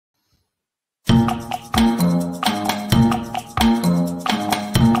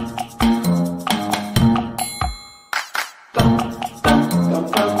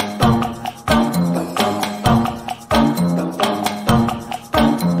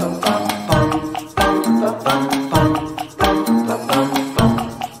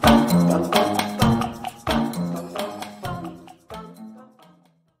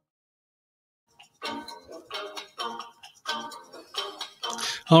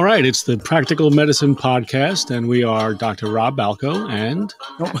All right, it's the Practical Medicine Podcast, and we are Dr. Rob Balko and...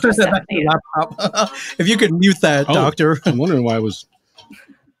 If you could mute that, Doctor. I'm wondering why I was...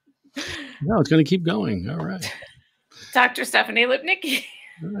 No, it's going to keep going. All right. Dr. Stephanie Lipnicki.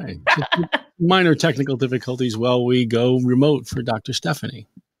 All right. Just minor technical difficulties while we go remote for Dr. Stephanie.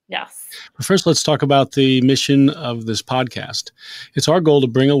 Yes. But first, let's talk about the mission of this podcast. It's our goal to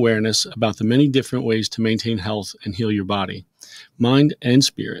bring awareness about the many different ways to maintain health and heal your body, mind, and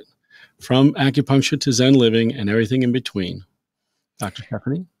spirit, from acupuncture to Zen living and everything in between. Dr.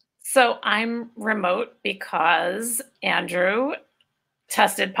 Stephanie? So I'm remote because Andrew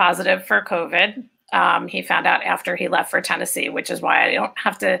tested positive for COVID. He found out after he left for Tennessee, which is why I don't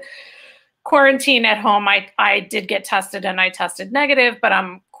have to quarantine at home. I did get tested and I tested negative, but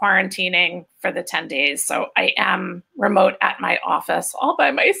I'm quarantining for the 10 days. So I am remote at my office all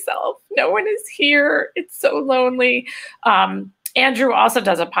by myself. No one is here. It's so lonely. Andrew also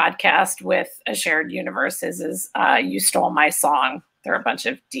does a podcast with A Shared Universe. His is You Stole My Song. They're a bunch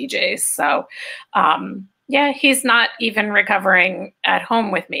of DJs. So yeah, he's not even recovering at home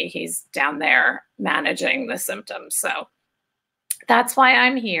with me. He's down there managing the symptoms. So that's why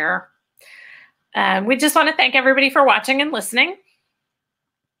I'm here. We just want to thank everybody for watching and listening.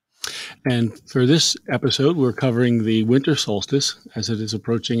 And for this episode, we're covering the winter solstice as it is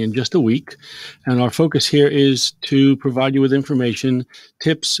approaching in just a week. And our focus here is to provide you with information,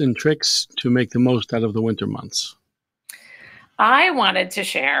 tips, and tricks to make the most out of the winter months. I wanted to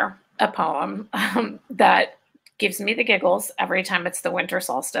share a poem that gives me the giggles every time it's the winter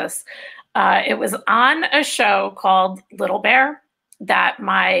solstice. It was on a show called Little Bear that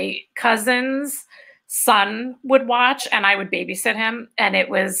my cousin's son would watch, and I would babysit him. And it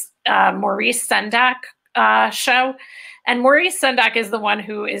was Maurice Sendak show. And Maurice Sendak is the one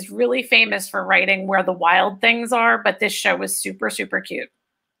who is really famous for writing Where the Wild Things Are, but this show was super, super cute.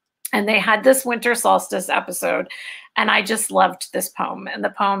 And they had this winter solstice episode, and I just loved this poem. And the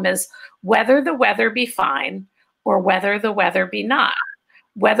poem is, whether the weather be fine or whether the weather be not,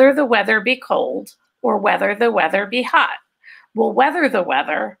 whether the weather be cold or whether the weather be hot, we'll weather the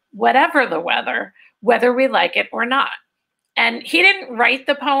weather, whatever the weather, whether we like it or not. And he didn't write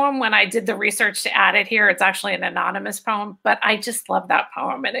the poem when I did the research to add it here. It's actually an anonymous poem, but I just love that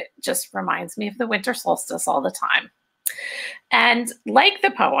poem. And it just reminds me of the winter solstice all the time. And like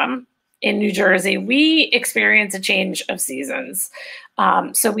the poem, in New Jersey, we experience a change of seasons.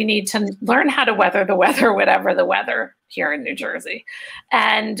 So we need to learn how to weather the weather, whatever the weather here in New Jersey.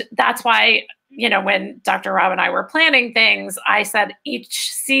 And that's why, you know, when Dr. Rob and I were planning things, I said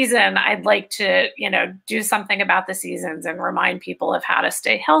each season I'd like to, you know, do something about the seasons and remind people of how to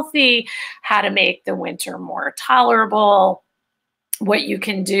stay healthy, how to make the winter more tolerable, what you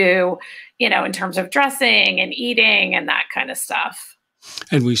can do, you know, in terms of dressing and eating and that kind of stuff.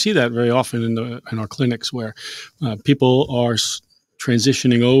 And we see that very often in our clinics where people are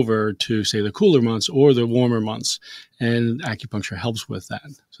transitioning over to, say, the cooler months or the warmer months, and acupuncture helps with that.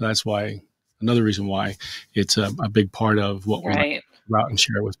 So that's why, another reason why it's a big part of what we're going to go out and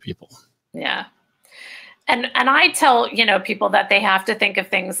share with people. Yeah. And I tell, you know, people that they have to think of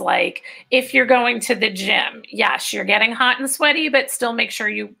things like, if you're going to the gym, yes, you're getting hot and sweaty, but still make sure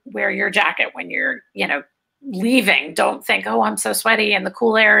you wear your jacket when you're, you know, leaving. Don't think, oh, I'm so sweaty and the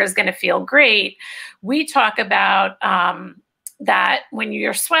cool air is going to feel great. We talk about that when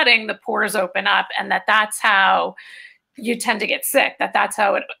you're sweating, the pores open up, and that's how you tend to get sick, that's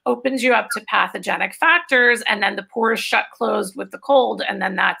how it opens you up to pathogenic factors, and then the pores shut closed with the cold, and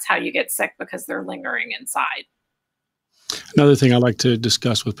then that's how you get sick because they're lingering inside. Another thing I like to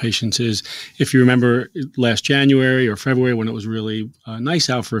discuss with patients is, if you remember last January or February when it was really nice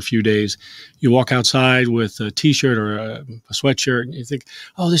out for a few days, you walk outside with a t-shirt or a sweatshirt and you think,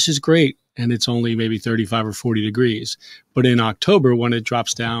 oh, this is great. And it's only maybe 35 or 40 degrees. But in October, when it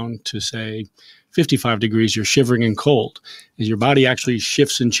drops down to, say, 55 degrees, you're shivering and cold. As your body actually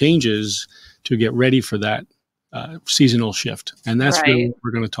shifts and changes to get ready for that seasonal shift. And that's what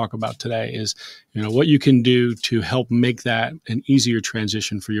we're going to talk about today is, you know, what you can do to help make that an easier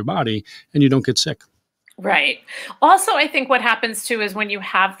transition for your body and you don't get sick. Right. Also, I think what happens too is when you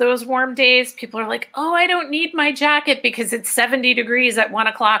have those warm days, people are like, oh, I don't need my jacket because it's 70 degrees at 1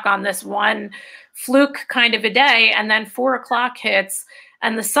 o'clock on this one fluke kind of a day. And then 4 o'clock hits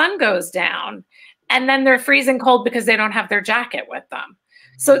and the sun goes down and then they're freezing cold because they don't have their jacket with them.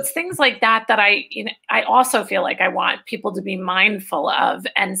 So it's things like that that I also feel like I want people to be mindful of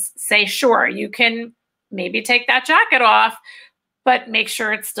and say, sure, you can maybe take that jacket off, but make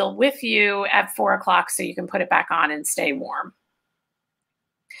sure it's still with you at 4 o'clock so you can put it back on and stay warm.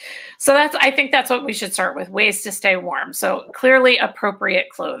 So I think that's what we should start with, ways to stay warm. So clearly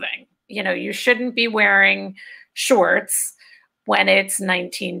appropriate clothing. You know, you shouldn't be wearing shorts when it's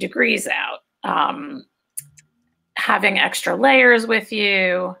 19 degrees out. Having extra layers with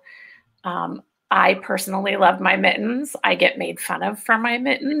you. I personally love my mittens. I get made fun of for my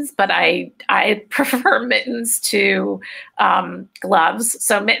mittens, but I prefer mittens to gloves.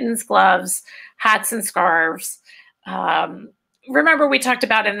 So mittens, gloves, hats, and scarves. Remember we talked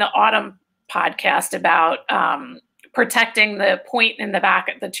about in the autumn podcast about protecting the point in the back,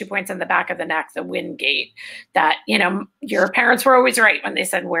 the 2 points in the back of the neck, the wind gate, that, you know, your parents were always right when they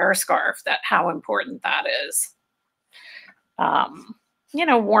said wear a scarf, that how important that is. You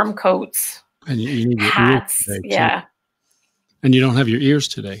know, warm coats. And you need your hats, ears today, yeah. too. And you don't have your ears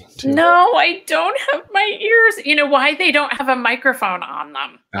today, too. No, I don't have my ears. You know why? They don't have a microphone on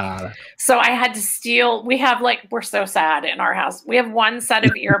them. So I had to steal. We have we're so sad in our house. We have one set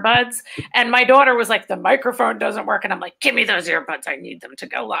of earbuds. And my daughter was like, the microphone doesn't work. And I'm like, give me those earbuds. I need them to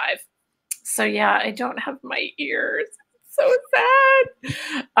go live. So yeah, I don't have my ears. So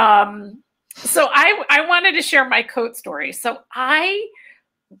sad. So I wanted to share my coat story. So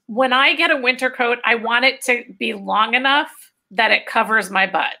when I get a winter coat, I want it to be long enough that it covers my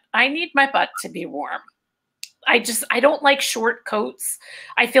butt. I need my butt to be warm. I don't like short coats.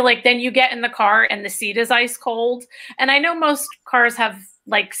 I feel like then you get in the car and the seat is ice cold. And I know most cars have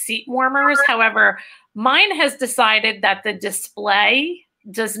like seat warmers. However, mine has decided that the display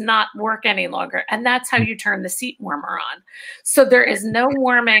does not work any longer. And that's how you turn the seat warmer on. So there is no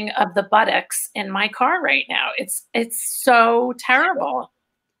warming of the buttocks in my car right now. It's so terrible.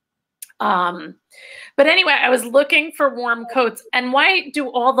 But anyway, I was looking for warm coats. And why do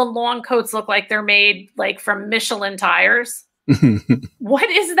all the long coats look like they're made like from Michelin tires? What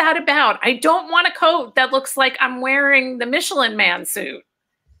is that about? I don't want a coat that looks like I'm wearing the Michelin Man suit.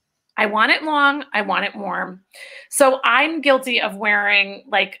 I want it long. I want it warm. So I'm guilty of wearing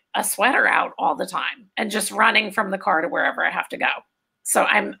like a sweater out all the time and just running from the car to wherever I have to go. So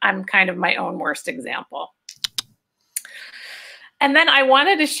I'm kind of my own worst example. And then I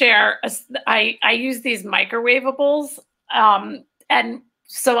wanted to share, I use these microwavables. And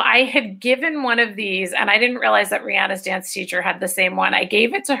so I had given one of these, and I didn't realize that Rihanna's dance teacher had the same one. I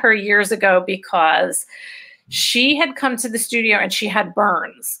gave it to her years ago because she had come to the studio and she had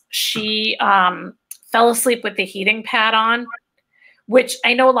burns. She fell asleep with the heating pad on, which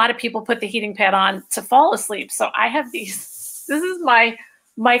I know a lot of people put the heating pad on to fall asleep. So I have these, this is my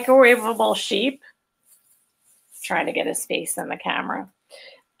microwavable sheep. Trying to get his face in the camera.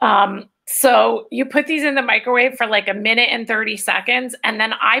 So you put these in the microwave for like 1 minute and 30 seconds. And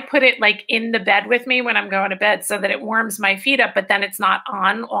then I put it like in the bed with me when I'm going to bed so that it warms my feet up, but then it's not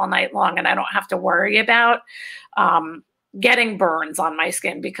on all night long. And I don't have to worry about getting burns on my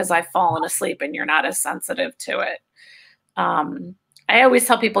skin because I've fallen asleep and you're not as sensitive to it. I always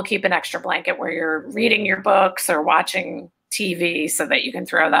tell people keep an extra blanket where you're reading your books or watching TV so that you can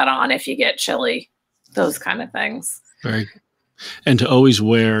throw that on if you get chilly. Those kind of things. Right. And to always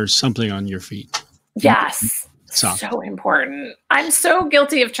wear something on your feet. Yes. So important. I'm so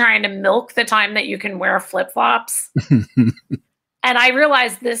guilty of trying to milk the time that you can wear flip-flops. And I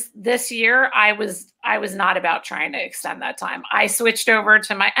realized this year I was not about trying to extend that time. I switched over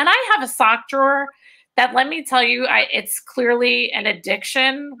to and I have a sock drawer that, let me tell you, it's clearly an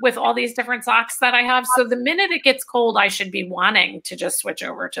addiction with all these different socks that I have. So the minute it gets cold, I should be wanting to just switch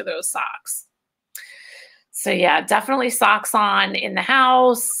over to those socks. So yeah, definitely socks on in the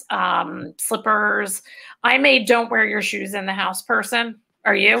house, slippers. I'm a don't wear your shoes in the house person.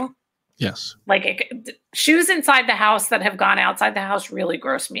 Are you? Yes. Like shoes inside the house that have gone outside the house really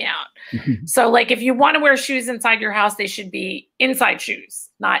gross me out. So like if you want to wear shoes inside your house, they should be inside shoes,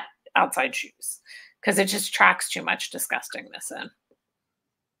 not outside shoes, because it just tracks too much disgustingness in.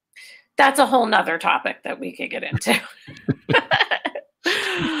 That's a whole nother topic that we could get into.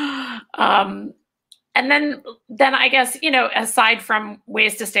 And then I guess, you know, aside from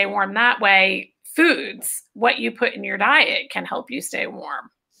ways to stay warm that way, foods, what you put in your diet can help you stay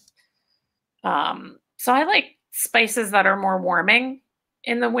warm. So I like spices that are more warming.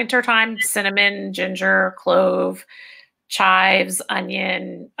 in the wintertime: cinnamon, ginger, clove, chives,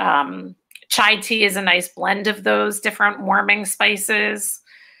 onion. Chai tea is a nice blend of those different warming spices.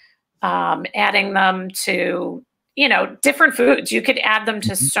 Adding them to, different foods. You could add them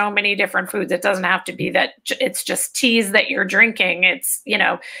to so many different foods. It doesn't have to be that it's just teas that you're drinking. It's,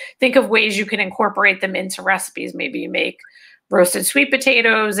 think of ways you can incorporate them into recipes. Maybe you make roasted sweet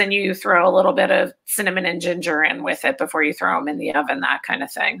potatoes and you throw a little bit of cinnamon and ginger in with it before you throw them in the oven, that kind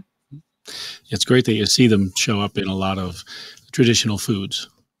of thing. It's great that you see them show up in a lot of traditional foods.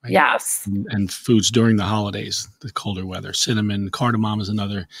 Right? Yes. And foods during the holidays, the colder weather. Cinnamon, cardamom is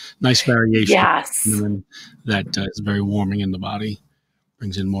another nice variation. Yes. Cinnamon that is very warming in the body,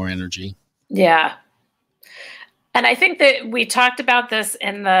 brings in more energy. Yeah. And I think that we talked about this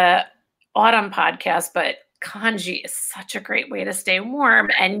in the autumn podcast, but congee is such a great way to stay warm.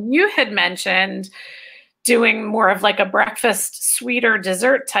 And you had mentioned doing more of like a breakfast sweeter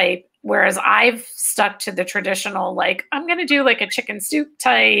dessert type, whereas I've stuck to the traditional, like I'm going to do like a chicken soup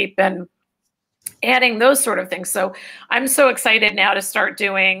type and adding those sort of things. So I'm so excited now to start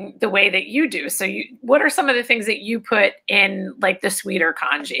doing the way that you do. So what are some of the things that you put in like the sweeter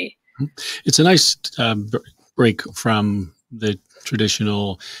congee? It's a nice break from the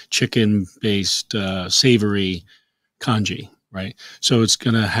traditional chicken-based savory congee, right? So it's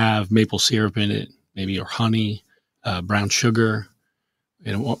going to have maple syrup in it, maybe, or honey, brown sugar,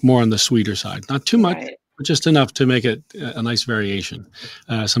 more on the sweeter side. Not too much, right, but just enough to make it a nice variation.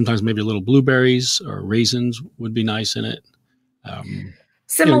 Sometimes maybe a little blueberries or raisins would be nice in it.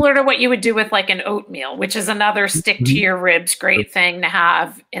 Similar to what you would do with like an oatmeal, which is another stick to your ribs great thing to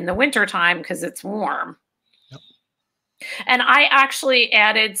have in the wintertime because it's warm. And I actually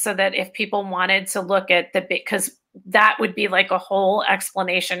added so that if people wanted to look at because that would be like a whole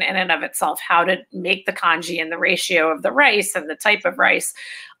explanation in and of itself, how to make the congee and the ratio of the rice and the type of rice.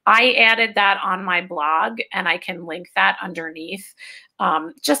 I added that on my blog and I can link that underneath.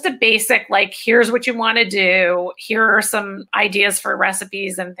 Just a basic, like, here's what you want to do. Here are some ideas for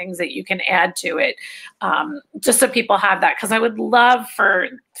recipes and things that you can add to it. Just so people have that. Cause I would love for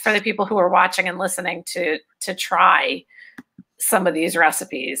the people who are watching and listening to try some of these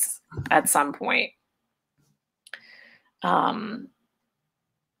recipes at some point. Oh,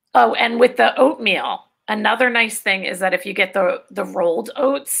 and with the oatmeal, another nice thing is that if you get the rolled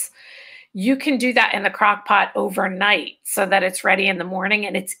oats, you can do that in the crock pot overnight so that it's ready in the morning.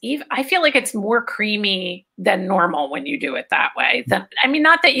 And I feel like it's more creamy than normal when you do it that way.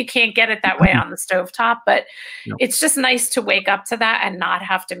 Not that you can't get it that way on the stovetop, but it's just nice to wake up to that and not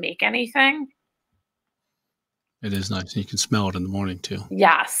have to make anything. It is nice. You can smell it in the morning too.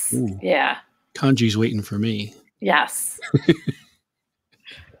 Yes. Ooh. Yeah. Congee's waiting for me. Yes.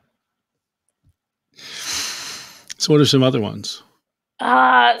 So what are some other ones?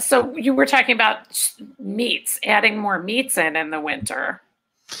 So you were talking about meats, adding more meats in the winter.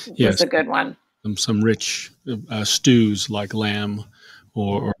 Yes. Was a good one. Some rich stews like lamb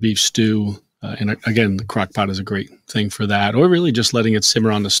or beef stew. And again, the crock pot is a great thing for that. Or really just letting it simmer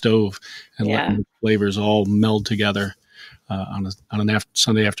on the stove and letting the flavors all meld together on a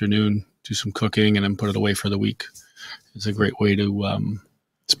Sunday afternoon. Do some cooking and then put it away for the week. It's a great way to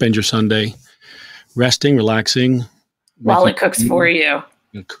spend your Sunday resting, relaxing. While it cooks for you.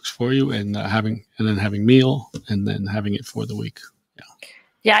 It cooks for you and having meal and then having it for the week.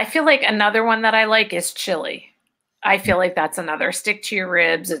 Yeah, I feel like another one that I like is chili. I feel like that's another stick to your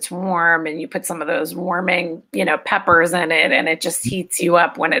ribs. It's warm and you put some of those warming, peppers in it and it just heats you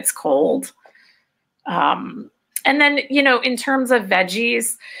up when it's cold. And then, in terms of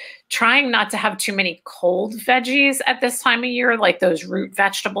veggies, trying not to have too many cold veggies at this time of year, like those root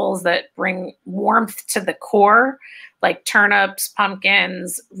vegetables that bring warmth to the core, like turnips,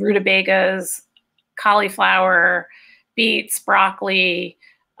 pumpkins, rutabagas, cauliflower, beets, broccoli,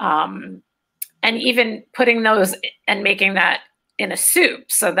 and even putting those and making that in a soup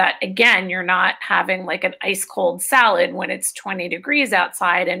so that, again, you're not having like an ice cold salad when it's 20 degrees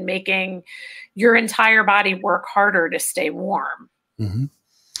outside and making your entire body work harder to stay warm. Mm-hmm.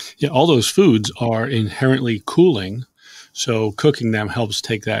 Yeah, all those foods are inherently cooling. So cooking them helps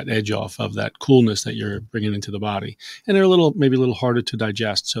take that edge off of that coolness that you're bringing into the body. And they're maybe a little harder to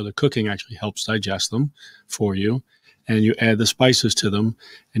digest. So the cooking actually helps digest them for you. And you add the spices to them.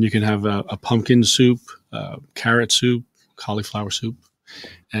 And you can have a pumpkin soup, carrot soup, cauliflower soup.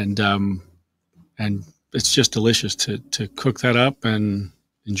 And it's just delicious to cook that up and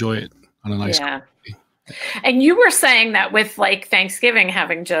enjoy it on a nice day. And you were saying that with like Thanksgiving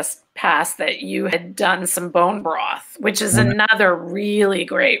having just passed that you had done some bone broth, which is another really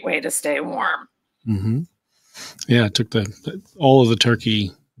great way to stay warm. Mm-hmm. Yeah, I took all of the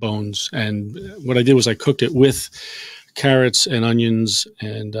turkey bones, and what I did was I cooked it with carrots and onions,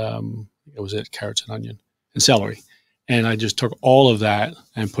 and it was carrots and onion and celery, and I just took all of that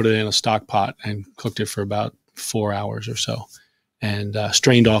and put it in a stock pot and cooked it for about 4 hours or so, and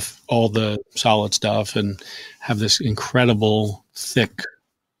strained off all the solid stuff, and have this incredible thick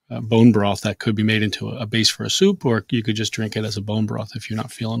bone broth that could be made into a base for a soup, or you could just drink it as a bone broth if you're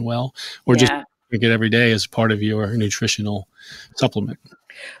not feeling well, or just drink it every day as part of your nutritional supplement.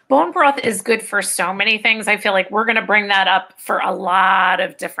 Bone broth is good for so many things. I feel like we're going to bring that up for a lot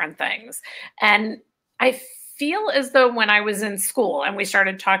of different things. And I feel as though when I was in school and we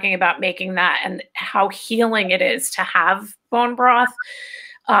started talking about making that and how healing it is to have bone broth,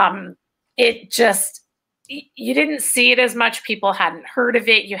 it just, you didn't see it as much. People hadn't heard of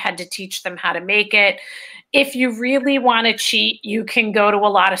it. You had to teach them how to make it. If you really want to cheat, you can go to a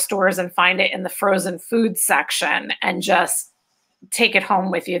lot of stores and find it in the frozen food section and just take it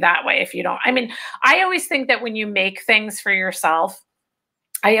home with you that way. If you don't, I mean, I always think that when you make things for yourself,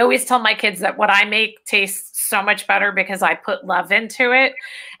 I always tell my kids that what I make tastes so much better because I put love into it.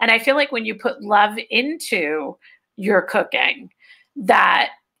 And I feel like when you put love into your cooking, that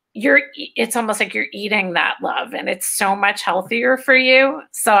it's almost like you're eating that love, and it's so much healthier for you.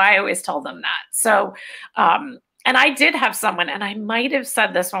 So I always tell them that. So, and I did have someone, and I might have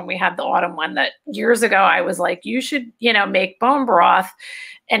said this when we had the autumn one, that years ago, I was like, you should, make bone broth,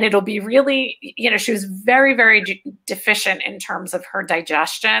 and it'll be really, she was very, very deficient in terms of her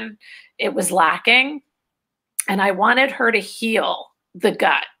digestion. It was lacking. And I wanted her to heal the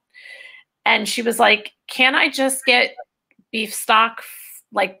gut. And she was like, can I just get beef stock,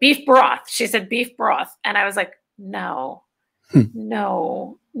 like beef broth? She said beef broth. And I was like, no,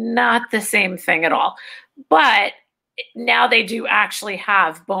 no, not the same thing at all. But now they do actually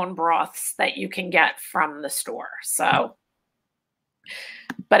have bone broths that you can get from the store. So,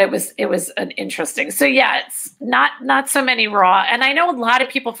 but it was an interesting. So yeah, it's not so many raw. And I know a lot of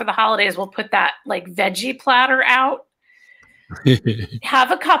people for the holidays will put that like veggie platter out.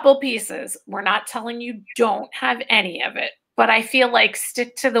 Have a couple pieces. We're not telling you don't have any of it, but I feel like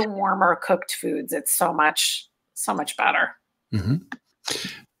stick to the warmer cooked foods. It's so much better. Mm-hmm.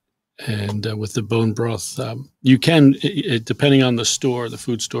 And with the bone broth, you can, depending on the store, the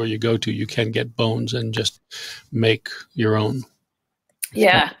food store you go to, you can get bones and just make your own.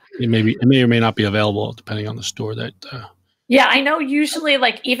 Yeah. It may or may not be available depending on the store that. Yeah, I know usually,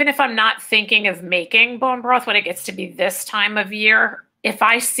 like, even if I'm not thinking of making bone broth when it gets to be this time of year, if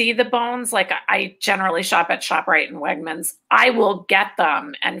I see the bones, like I generally shop at ShopRite and Wegmans, I will get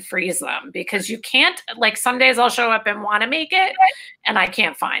them and freeze them, because you can't, like, some days I'll show up and want to make it and I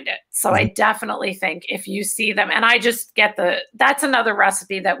can't find it. So I definitely think if you see them, and I just get that's another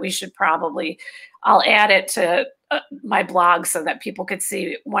recipe that we should probably, I'll add it to my blog so that people could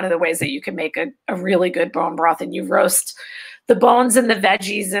see one of the ways that you can make a really good bone broth. And you roast the bones and the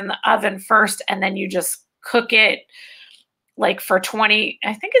veggies in the oven first, and then you just cook it like for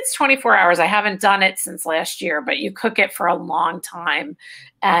 24 hours. I haven't done it since last year, but you cook it for a long time,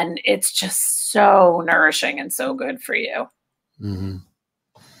 and it's just so nourishing and so good for you. Mm-hmm.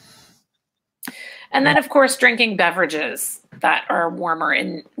 And then, of course, drinking beverages that are warmer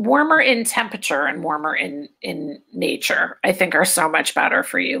in temperature and warmer in nature, I think are so much better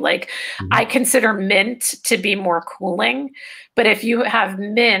for you. Like, I consider mint to be more cooling, but if you have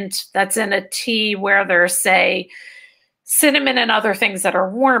mint that's in a tea where there's, say, cinnamon and other things that are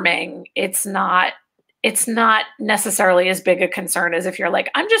warming, it's not necessarily as big a concern as if you're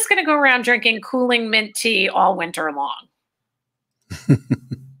like, I'm just going to go around drinking cooling mint tea all winter long.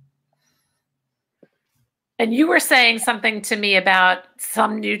 And you were saying something to me about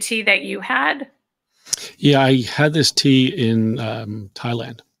some new tea that you had. Yeah, I had this tea in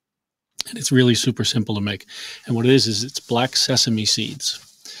Thailand, and it's really super simple to make. And what it is it's black sesame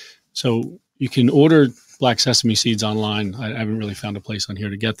seeds. So you can order black sesame seeds online. I haven't really found a place on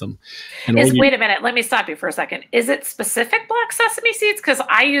here to get them. And wait a minute, let me stop you for a second. Is it specific black sesame seeds? Because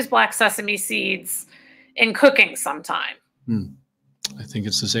I use black sesame seeds in cooking sometime. I think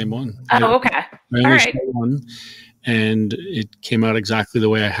it's the same one. Oh, okay. All right. One, and it came out exactly the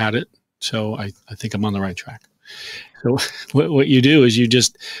way I had it. So I think I'm on the right track. So what you do is you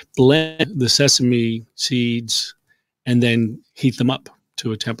just blend the sesame seeds and then heat them up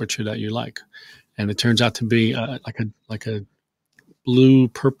to a temperature that you like. And it turns out to be like a blue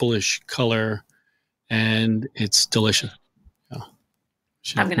purplish color, and it's delicious.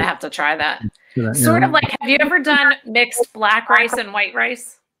 I'm going to have to try that. Sort of like, have you ever done mixed black rice and white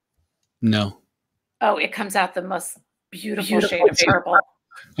rice? No. Oh, it comes out the most beautiful shade of purple.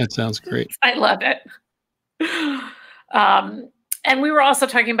 That sounds great. I love it. And we were also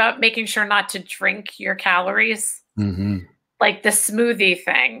talking about making sure not to drink your calories. Like the smoothie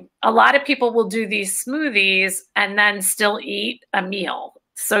thing. A lot of people will do these smoothies and then still eat a meal.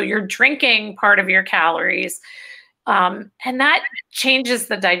 So you're drinking part of your calories. And that changes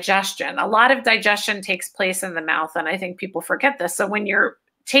the digestion. A lot of digestion takes place in the mouth. And I think people forget this. So when you're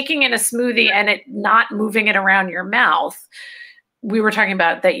taking in a smoothie and it not moving it around your mouth, we were talking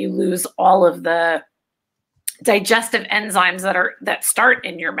about that you lose all of the digestive enzymes that start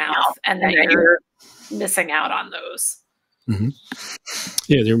in your mouth, and that you're missing out on those.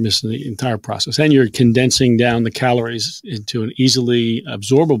 Yeah, they're missing the entire process, and you're condensing down the calories into an easily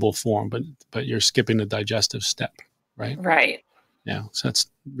absorbable form, but you're skipping the digestive step, right? Right. Yeah, so that's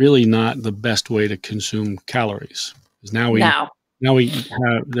really not the best way to consume calories. Because now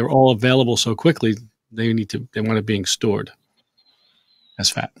they're all available so quickly. They want it being stored as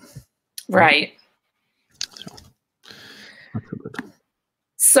fat. Right.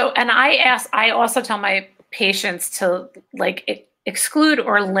 So, and I also tell my patients to like exclude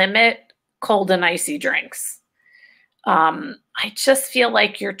or limit cold and icy drinks. I just feel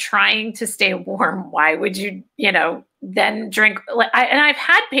like you're trying to stay warm. Why would you, then drink? And I've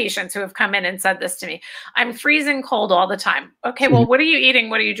had patients who have come in and said this to me. I'm freezing cold all the time. Okay, well, what are you eating?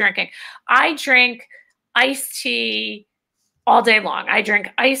 What are you drinking? I drink iced tea all day long. I drink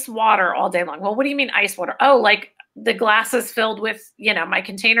ice water all day long. Well, what do you mean ice water? Oh, like the glass is filled with, my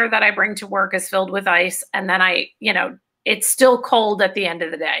container that I bring to work is filled with ice. And then it's still cold at the end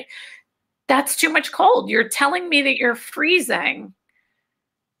of the day. That's too much cold. You're telling me that you're freezing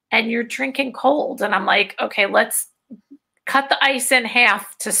and you're drinking cold. And I'm like, okay, let's cut the ice in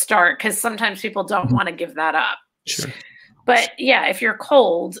half to start, because sometimes people don't want to give that up. Sure. But yeah, if you're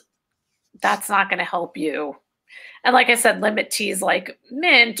cold, that's not going to help you. And like I said, limit teas like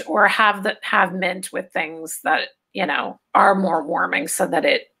mint, or have mint with things that, are more warming, so that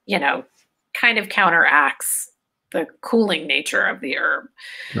it, kind of counteracts the cooling nature of the herb.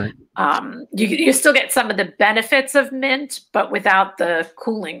 Right. You still get some of the benefits of mint, but without the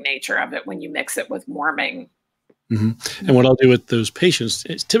cooling nature of it when you mix it with warming. And what I'll do with those patients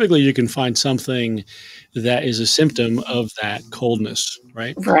is typically you can find something that is a symptom of that coldness,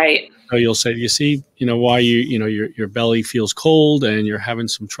 right? Right. So you'll say, you see, why your belly feels cold and you're having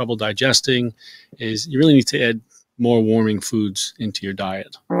some trouble digesting, is you really need to add more warming foods into your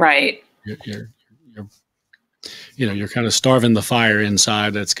diet. Right. You're kind of starving the fire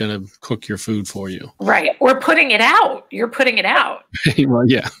inside that's going to cook your food for you. Right. Or putting it out. You're putting it out. Well,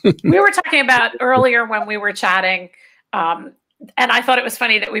 yeah. We were talking about earlier when we were chatting, and I thought it was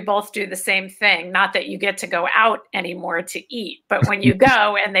funny that we both do the same thing. Not that you get to go out anymore to eat, but when you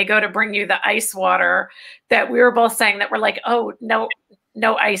go and they go to bring you the ice water, that we were both saying that we're like, oh, no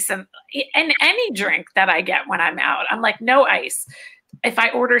ice in any drink that I get when I'm out. I'm like, no ice. If I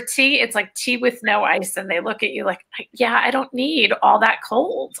order tea, it's like tea with no ice. And they look at you like, yeah, I don't need all that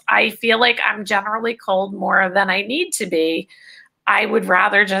cold. I feel like I'm generally cold more than I need to be. I would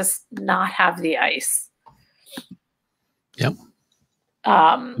rather just not have the ice. Yep.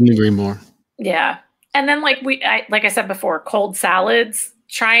 Couldn't agree more. Yeah. And then like I said before, cold salads,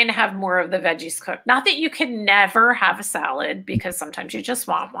 try and have more of the veggies cooked. Not that you can never have a salad, because sometimes you just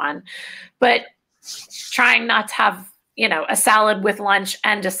want one, but trying not to have, a salad with lunch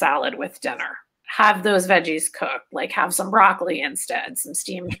and a salad with dinner. Have those veggies cooked, like have some broccoli instead, some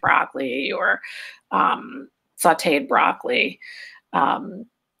steamed broccoli, or sauteed broccoli.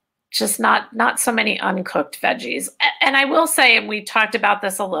 Just not so many uncooked veggies. And I will say, and we talked about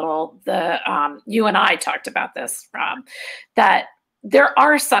this a little, you and I talked about this, Rob, that there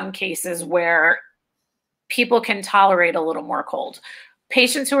are some cases where people can tolerate a little more cold.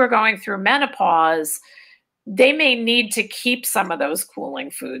 Patients who are going through menopause, they may need to keep some of those cooling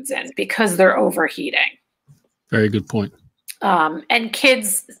foods in because they're overheating. Very good point. And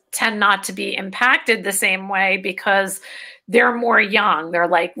kids tend not to be impacted the same way because they're more young. They're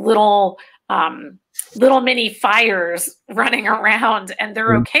like little mini fires running around, and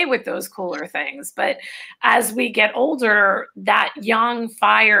they're okay with those cooler things. But as we get older, that young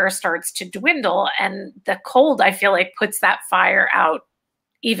fire starts to dwindle, and the cold, I feel like, puts that fire out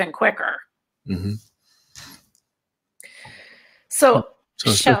even quicker. So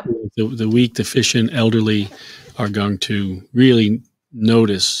the weak, deficient, elderly are going to really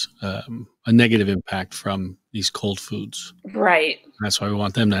notice a negative impact from these cold foods. Right. That's why we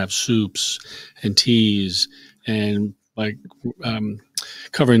want them to have soups and teas, and like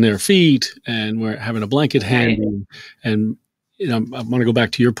covering their feet, and we're having a blanket handy. And I want to go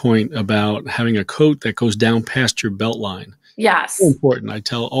back to your point about having a coat that goes down past your belt line. Yes. So important. I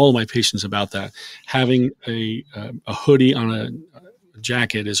tell all of my patients about that. Having a hoodie on a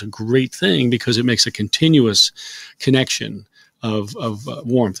jacket is a great thing because it makes a continuous connection of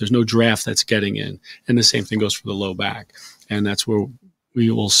warmth. There's no draft that's getting in. And the same thing goes for the low back. And that's where we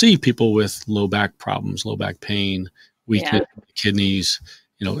will see people with low back problems, low back pain, weakness, kidneys,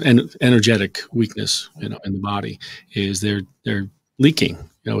 and energetic weakness, in the body, is they're leaking.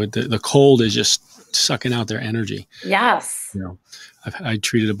 The cold is just sucking out their energy. Yes. I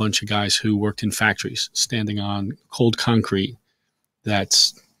treated a bunch of guys who worked in factories, standing on cold concrete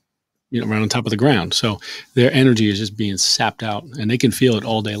that's right on top of the ground. So their energy is just being sapped out, and they can feel it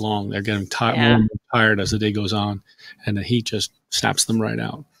all day long. They're getting more and more tired as the day goes on, and the heat just saps them right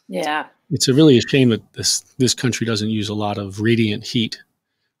out. Yeah. It's really a shame that this country doesn't use a lot of radiant heat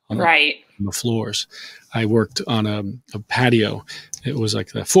on the floors. I worked on a patio. It was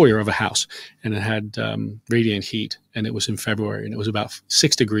like the foyer of a house, and it had radiant heat, and it was in February, and it was about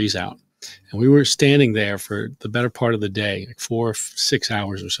 6 degrees out. And we were standing there for the better part of the day, like 4 or 6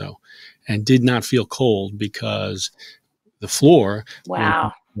 hours or so, and did not feel cold because the floor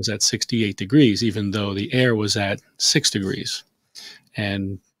was at 68 degrees, even though the air was at 6 degrees.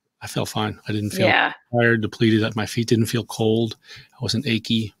 And I felt fine. I didn't feel tired, depleted. My feet didn't feel cold. I wasn't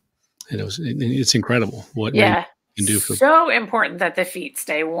achy. And it's incredible what can do for. So important that the feet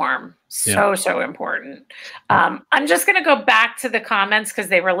stay warm. So important. I'm just going to go back to the comments because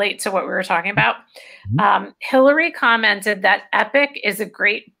they relate to what we were talking about. Hillary commented that Epic is a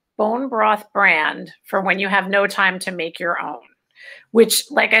great bone broth brand for when you have no time to make your own, which,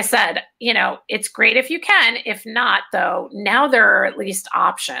 like I said, it's great if you can. If not, though, now there are at least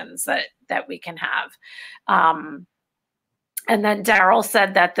options that we can have. And then Daryl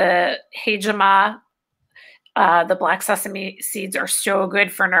said that the Hejima, the black sesame seeds, are so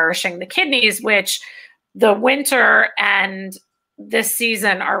good for nourishing the kidneys, which the winter and this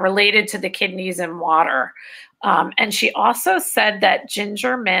season are related to the kidneys and water. And she also said that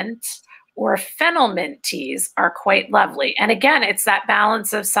ginger mint or fennel mint teas are quite lovely. And again, it's that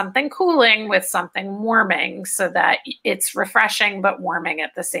balance of something cooling with something warming so that it's refreshing but warming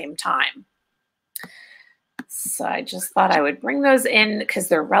at the same time. So I just thought I would bring those in because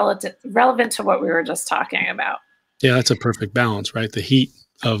they're relevant to what we were just talking about. Yeah, that's a perfect balance, right? The heat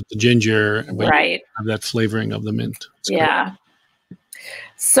of the ginger, but you have that flavoring of the mint. Great.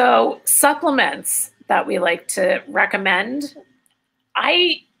 So supplements that we like to recommend,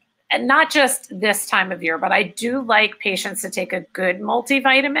 and not just this time of year, but I do like patients to take a good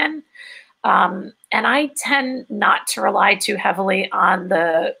multivitamin. And I tend not to rely too heavily on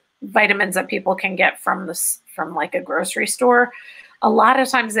the vitamins that people can get from like a grocery store. A lot of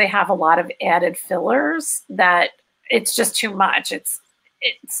times they have a lot of added fillers that it's just too much. It's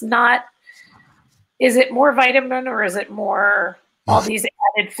not, is it more vitamin or is it more all these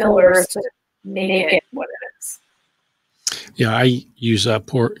added fillers to make it what it is? Yeah, I use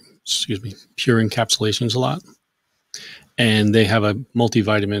pure encapsulations a lot. And they have a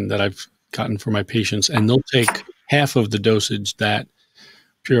multivitamin that I've gotten for my patients, and they'll take half of the dosage that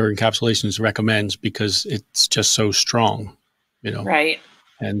Pure Encapsulations recommends because it's just so strong, Right.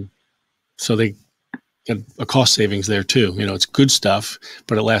 And so they get a cost savings there too. It's good stuff,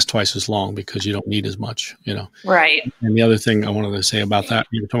 but it lasts twice as long because you don't need as much, Right. And the other thing I wanted to say about that,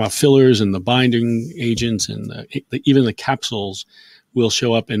 you were talking about fillers and the binding agents, and even the capsules will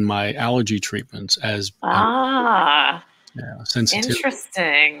show up in my allergy treatments as sensitivity.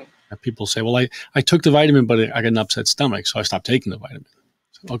 Interesting. People say, well, I took the vitamin, but I got an upset stomach, so I stopped taking the vitamin.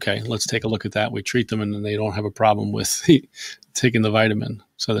 Okay, let's take a look at that. We treat them, and then they don't have a problem with taking the vitamin.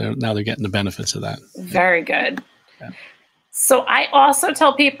 So now they're getting the benefits of that. Very good. Yeah. So I also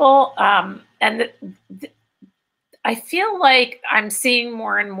tell people, and I feel like I'm seeing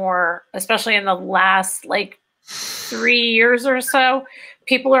more and more, especially in the last 3 years or so,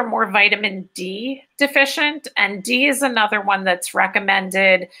 people are more vitamin D deficient. And D is another one that's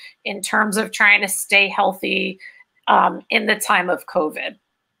recommended in terms of trying to stay healthy in the time of COVID.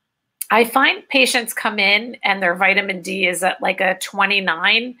 I find patients come in and their vitamin D is at a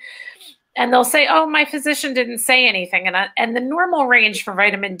 29, and they'll say, oh, my physician didn't say anything. And the normal range for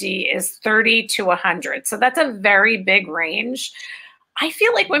vitamin D is 30 to 100. So that's a very big range. I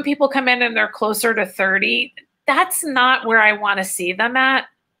feel like when people come in and they're closer to 30, that's not where I want to see them at.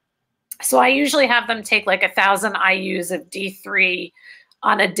 So I usually have them take 1,000 IUs of D3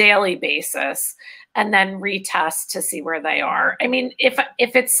 on a daily basis, and then retest to see where they are. I mean, if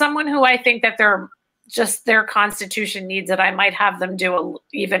it's someone who I think that their constitution needs it, I might have them do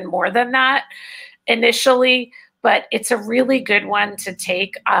even more than that initially, but it's a really good one to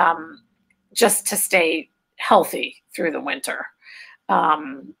take just to stay healthy through the winter.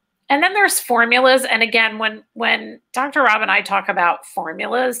 And then there's formulas. And again, when Dr. Rob and I talk about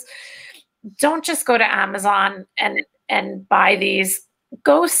formulas, don't just go to Amazon and buy these.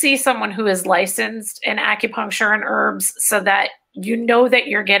 Go see someone who is licensed in acupuncture and herbs so that you know that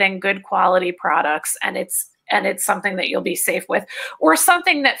you're getting good quality products and it's something that you'll be safe with, or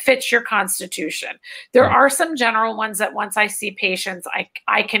something that fits your constitution. There are some general ones that once I see patients,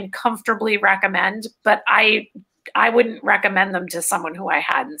 I can comfortably recommend, but I wouldn't recommend them to someone who I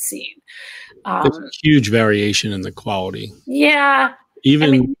hadn't seen. There's a huge variation in the quality. Yeah.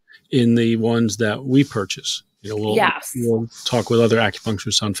 Even in the ones that we purchase. We'll talk with other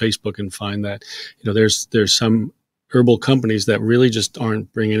acupuncturists on Facebook and find that, there's some herbal companies that really just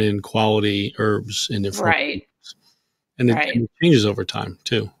aren't bringing in quality herbs in their right. And it changes over time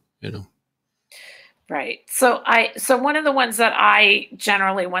too, Right. So one of the ones that I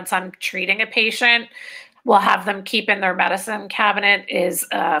generally, once I'm treating a patient, will have them keep in their medicine cabinet is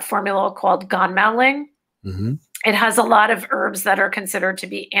a formula called Gonmaling. Mm-hmm. It has a lot of herbs that are considered to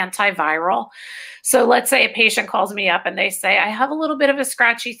be antiviral. So let's say a patient calls me up and they say, I have a little bit of a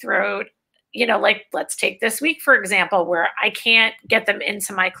scratchy throat. Like let's take this week, for example, where I can't get them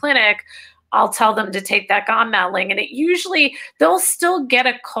into my clinic. I'll tell them to take that Gonmaling, and it usually, they'll still get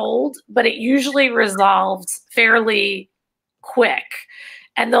a cold, but it usually resolves fairly quick.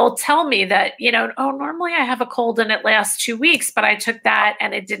 And they'll tell me that, normally I have a cold and it lasts 2 weeks, but I took that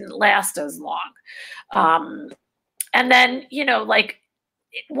and it didn't last as long. And then, like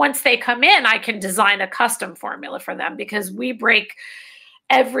once they come in, I can design a custom formula for them because we break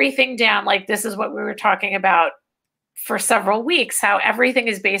everything down. Like this is what we were talking about for several weeks, how everything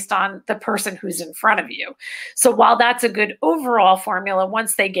is based on the person who's in front of you. So while that's a good overall formula,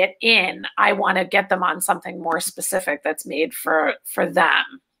 once they get in, I want to get them on something more specific that's made for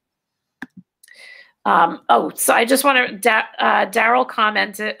them. So I just want to, Daryl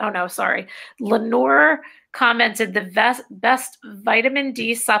commented, Lenore commented the best vitamin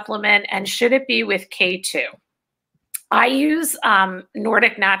D supplement, and should it be with K2? I use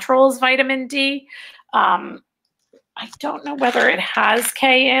Nordic Naturals vitamin D. I don't know whether it has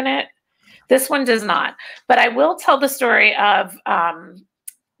K in it. This one does not. But I will tell the story of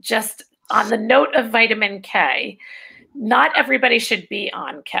just on the note of vitamin K, not everybody should be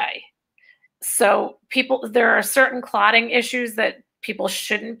on K. So there are certain clotting issues that people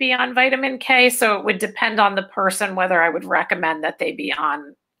shouldn't be on vitamin K. So it would depend on the person whether I would recommend that they be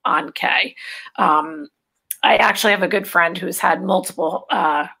on K. I actually have a good friend who's had multiple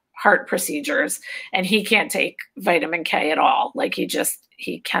heart procedures, and he can't take vitamin K at all. Like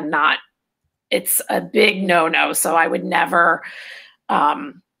he cannot. It's a big no-no. So I would never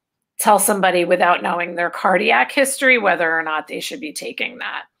tell somebody without knowing their cardiac history whether or not they should be taking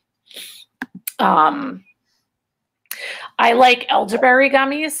that. I like elderberry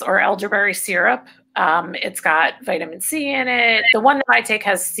gummies or elderberry syrup. It's got vitamin C in it. The one that I take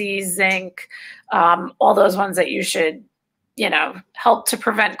has C, zinc, all those ones that you should, help to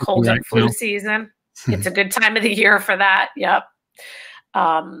prevent cold and flu season. It's a good time of the year for that. Yep.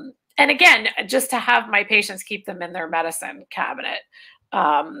 And again, just to have my patients keep them in their medicine cabinet.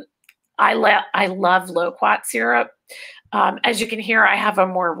 I love loquat syrup. As you can hear, I have a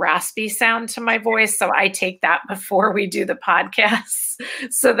more raspy sound to my voice, so I take that before we do the podcast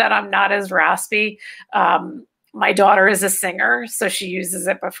so that I'm not as raspy. My daughter is a singer, so she uses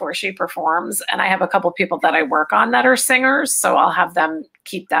it before she performs, and I have a couple people that I work on that are singers, so I'll have them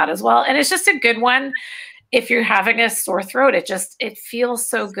keep that as well. And it's just a good one. If you're having a sore throat, it feels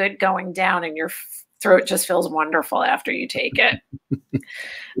so good going down, and your throat just feels wonderful after you take it.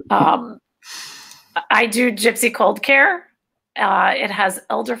 I do Gypsy Cold Care. It has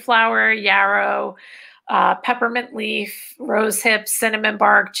elderflower, yarrow, peppermint leaf, rose hip, cinnamon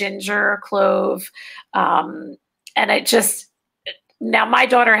bark, ginger, clove. And now my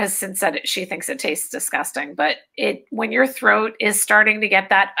daughter has since said she thinks it tastes disgusting, but when your throat is starting to get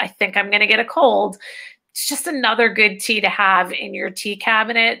that, I think I'm going to get a cold. It's just another good tea to have in your tea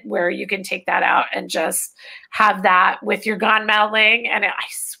cabinet where you can take that out and just have that with your Gonmaling. And I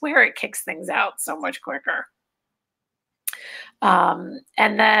swear it kicks things out so much quicker. And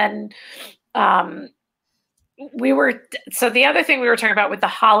then so the other thing we were talking about with the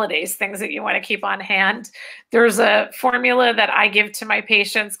holidays, things that you want to keep on hand, there's a formula that I give to my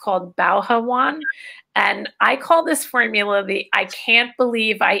patients called Balko. And I call this formula the I can't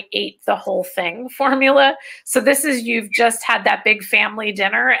believe I ate the whole thing formula. So this is, you've just had that big family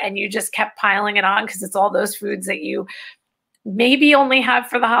dinner and you just kept piling it on because it's all those foods that you maybe only have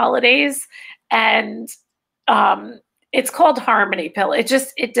for the holidays. And It's called Harmony Pill.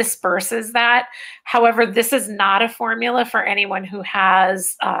 It disperses that. However, this is not a formula for anyone who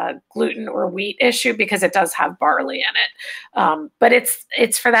has gluten or wheat issue because it does have barley in it. But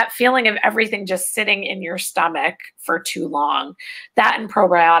it's for that feeling of everything just sitting in your stomach for too long. That and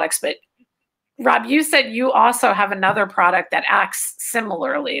probiotics. But Rob, you said you also have another product that acts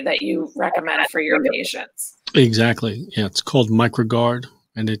similarly that you recommend for your patients. Exactly. Yeah, it's called MicroGuard,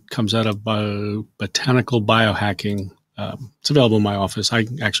 and it comes out of botanical biohacking. It's available in my office. I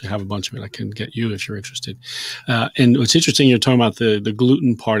actually have a bunch of it. I can get you if you're interested. And what's interesting, you're talking about the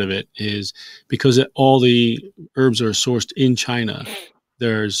gluten part of it, is because all the herbs are sourced in China,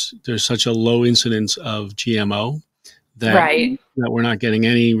 there's such a low incidence of GMO that we're not getting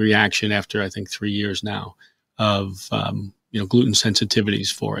any reaction after, I think, 3 years now of gluten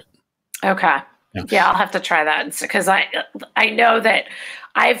sensitivities for it. Okay. Yeah, I'll have to try that because I know that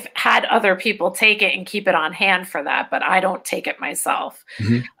I've had other people take it and keep it on hand for that, but I don't take it myself.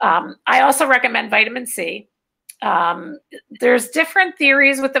 Mm-hmm. I also recommend vitamin C. There's different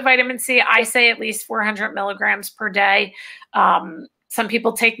theories with the vitamin C. I say at least 400 milligrams per day. Some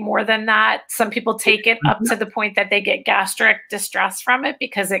people take more than that. Some people take it up to the point that they get gastric distress from it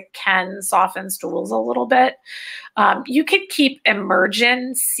because it can soften stools a little bit. You could keep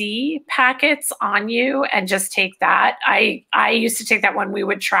Emergen C packets on you and just take that. I used to take that when we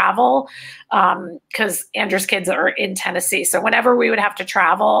would travel because Andrew's kids are in Tennessee. So whenever we would have to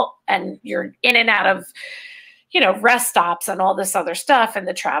travel and you're in and out of rest stops and all this other stuff, and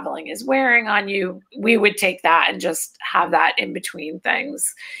the traveling is wearing on you, we would take that and just have that in between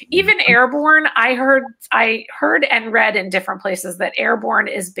things. Even Airborne, I heard and read in different places that Airborne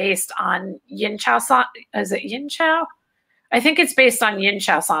is based on Yin Chow San. Is it Yin Chow? I think it's based on Yin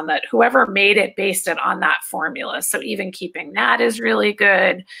Chow San, that whoever made it based it on that formula. So even keeping that is really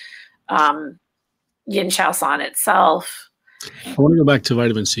good. Yin Chow San itself. I want to go back to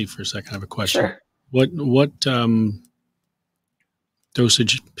vitamin C for a second. I have a question. Sure. What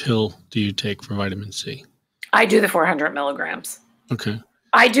dosage pill do you take for vitamin C? I do the 400 milligrams. Okay.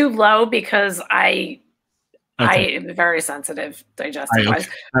 I do low because I am very sensitive digestive-wise.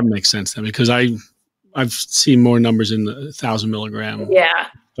 Okay. That makes sense then, because I've seen more numbers in the 1,000 milligram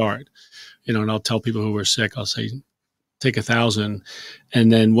start. And I'll tell people who are sick, I'll say, take 1,000,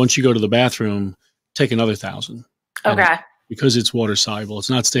 and then once you go to the bathroom, take another 1,000. Okay. Because it's water soluble, it's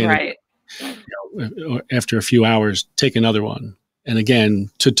not staying. Right. After a few hours, take another one. And again,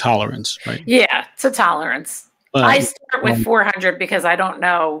 to tolerance, right? Yeah, to tolerance. But I start with 400 because I don't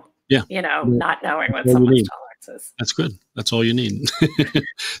know, not knowing what someone's tolerance is. That's good. That's all you need.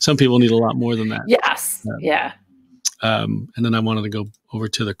 Some people need a lot more than that. Yes. Yeah. And then I wanted to go over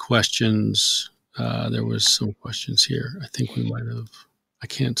to the questions. There was some questions here. I think we might have, I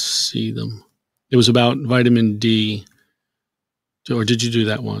can't see them. It was about vitamin D. Or did you do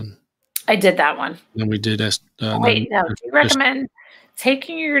that one? I did that one. And we did. Wait, no. Do you recommend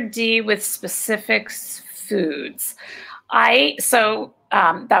taking your D with specific foods?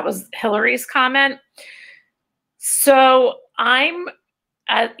 That was Hillary's comment. So I'm,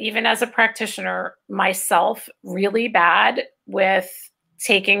 even as a practitioner myself, really bad with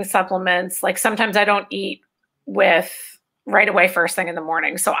taking supplements. Like sometimes I don't eat right away first thing in the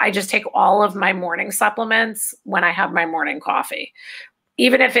morning. So I just take all of my morning supplements when I have my morning coffee,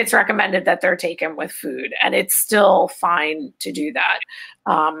 even if it's recommended that they're taken with food, and it's still fine to do that.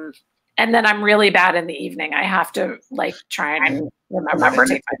 And then I'm really bad in the evening. I have to try and remember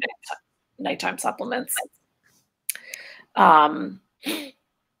to take my nighttime supplements.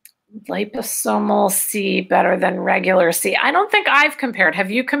 Liposomal C better than regular C. I don't think I've compared. Have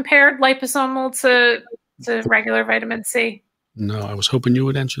you compared liposomal to regular vitamin C? No, I was hoping you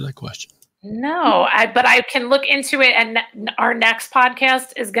would answer that question. No, but I can look into it. And our next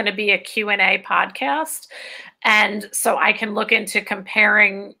podcast is going to be a Q&A podcast. And so I can look into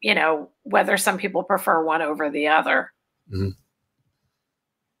comparing, whether some people prefer one over the other.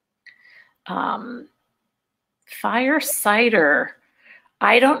 Mm-hmm. Fire cider.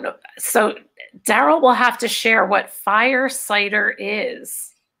 I don't know. So Daryl will have to share what fire cider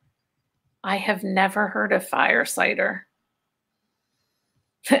is. I have never heard of fire cider.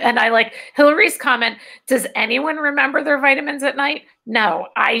 And I like Hillary's comment. Does anyone remember their vitamins at night? No,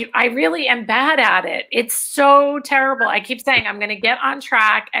 I really am bad at it. It's so terrible. I keep saying I'm going to get on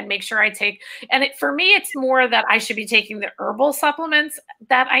track and make sure I take, and for me, it's more that I should be taking the herbal supplements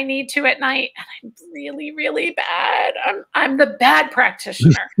that I need to at night. And I'm really, really bad. I'm the bad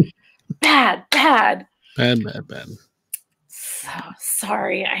practitioner. Bad. So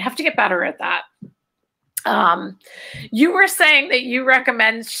sorry. I have to get better at that. You were saying that you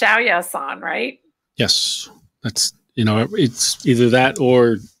recommend Xiaoyasan, right? Yes, it's either that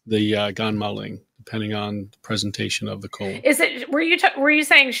or the gun mulling, depending on the presentation of the cold. Is it? Were you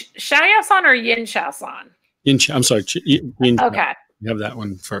saying Xiaoyasan or Yin Shaosan? I'm sorry. Okay. You have that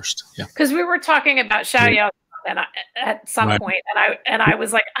one first. Yeah. Because we were talking about Xiaoyasan at some Right. point, and I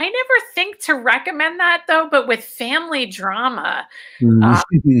was like, I never think to recommend that though, but with family drama,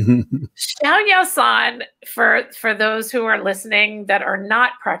 Xiaoyasan, for those who are listening that are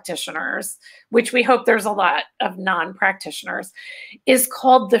not practitioners, which we hope there's a lot of non-practitioners, is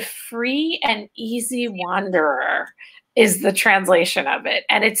called the free and easy wanderer, is the translation of it.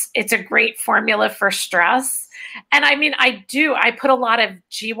 And it's a great formula for stress. And I mean, I put a lot of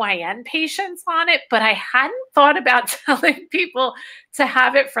GYN patients on it, but I hadn't thought about telling people to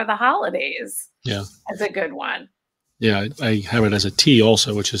have it for the holidays. Yeah. As a good one. Yeah. I have it as a tea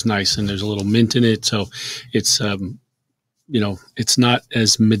also, which is nice. And there's a little mint in it. So it's, it's not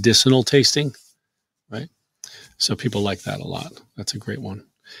as medicinal tasting, right? So people like that a lot. That's a great one.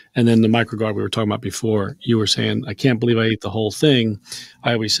 And then the microguard we were talking about before, you were saying, I can't believe I ate the whole thing.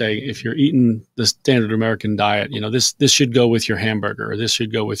 I always say, if you're eating the standard American diet, this should go with your hamburger, or this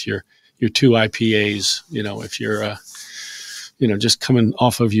should go with your 2 IPAs. If you're, just coming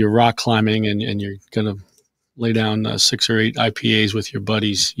off of your rock climbing and you're going to lay down 6 or 8 IPAs with your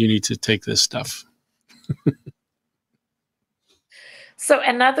buddies, you need to take this stuff. So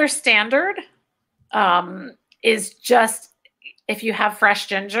another standard is just, if you have fresh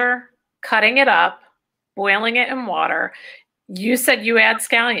ginger, cutting it up, boiling it in water. You said you add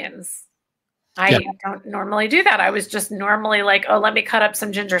scallions. I don't normally do that. I was just normally like, oh, let me cut up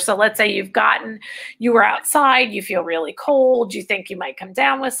some ginger. So let's say you were outside, you feel really cold, you think you might come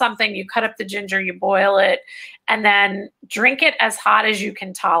down with something, you cut up the ginger, you boil it, and then drink it as hot as you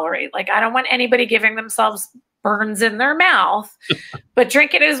can tolerate. Like, I don't want anybody giving themselves burns in their mouth, but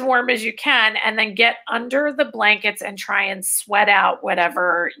drink it as warm as you can, and then get under the blankets and try and sweat out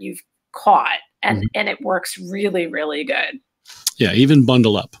whatever you've caught. And it works really, really good. Yeah. Even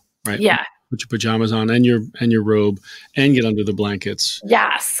bundle up, right? Yeah. Put your pajamas on and your robe and get under the blankets.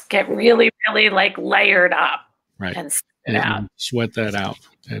 Yes. Get really, really like layered up. Right. And sweat out. And sweat that out.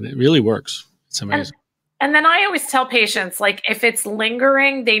 And it really works. It's amazing. And then I always tell patients, like, if it's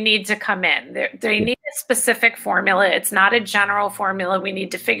lingering, they need to come in. They need a specific formula. It's not a general formula. We need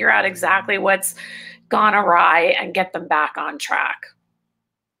to figure out exactly what's gone awry and get them back on track.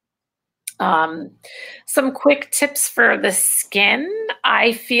 Some quick tips for the skin.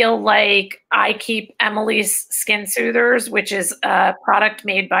 I feel like I keep Emily's Skin Soothers, which is a product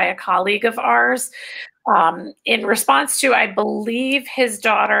made by a colleague of ours. In response to, I believe his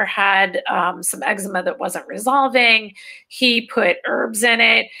daughter had some eczema that wasn't resolving. He put herbs in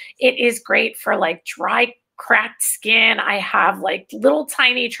it. It is great for like dry, cracked skin. I have like little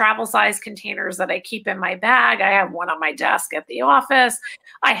tiny travel size containers that I keep in my bag. I have one on my desk at the office.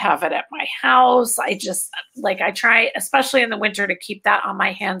 I have it at my house. I try, especially in the winter, to keep that on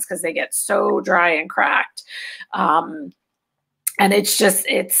my hands because they get so dry and cracked. And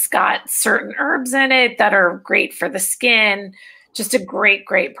it's got certain herbs in it that are great for the skin. Just a great,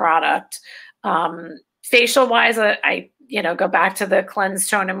 great product. Facial wise, I go back to the cleanse,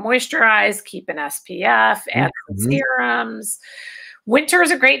 tone, and moisturize, keep an SPF, add some serums. Winter is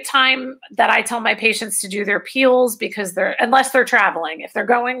a great time that I tell my patients to do their peels, because unless they're traveling. If they're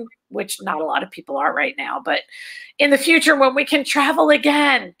going, which not a lot of people are right now, but in the future when we can travel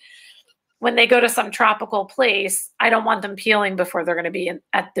again, when they go to some tropical place, I don't want them peeling before they're going to be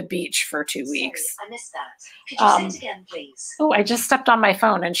at the beach for 2 weeks. Sorry, I missed that. Could you say it again, please? Oh, I just stepped on my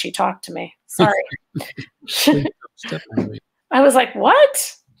phone and she talked to me. Sorry. I was like,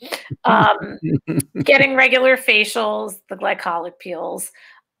 what? Getting regular facials, the glycolic peels,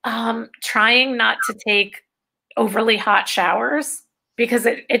 trying not to take overly hot showers, because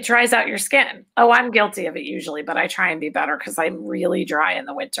it dries out your skin. Oh, I'm guilty of it usually, but I try and be better because I'm really dry in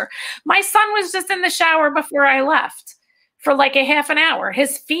the winter. My son was just in the shower before I left for like a half an hour.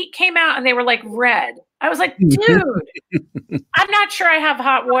 His feet came out and they were like red. I was like, dude, I'm not sure I have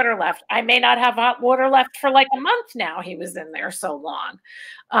hot water left. I may not have hot water left for like a month now. He was in there so long.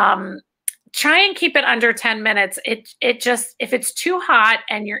 Try and keep it under 10 minutes. It just, if it's too hot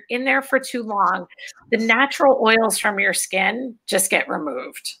and you're in there for too long, the natural oils from your skin just get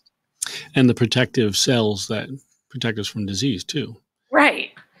removed. And the protective cells that protect us from disease too.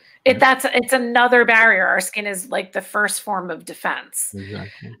 Right. It's another barrier. Our skin is like the first form of defense.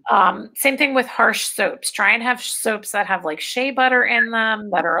 Exactly. Same thing with harsh soaps. Try and have soaps that have like shea butter in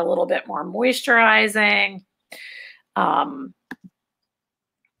them, that are a little bit more moisturizing.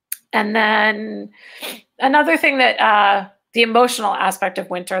 And then another thing that the emotional aspect of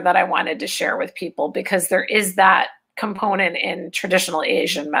winter that I wanted to share with people, because there is that component in traditional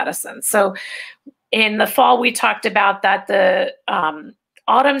Asian medicine. So in the fall, we talked about that the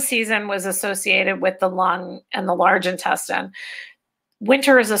autumn season was associated with the lung and the large intestine.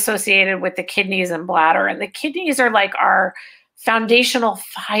 Winter is associated with the kidneys and bladder, and the kidneys are like our foundational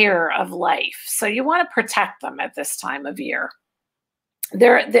fire of life. So you want to protect them at this time of year.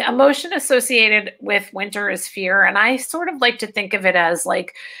 The emotion associated with winter is fear, and I sort of like to think of it as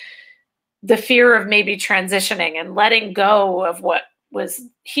like the fear of maybe transitioning and letting go of what was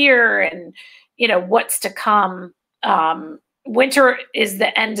here and, you know, what's to come. Winter is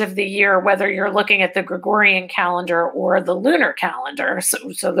the end of the year, whether you're looking at the Gregorian calendar or the lunar calendar.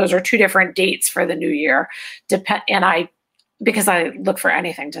 So those are two different dates for the new year. Because I look for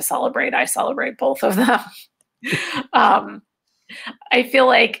anything to celebrate, I celebrate both of them. I feel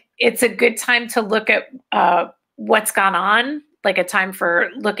like it's a good time to look at what's gone on, like a time for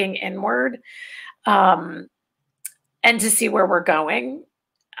looking inward, and to see where we're going.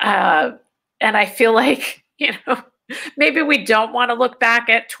 And I feel like, you know, maybe we don't want to look back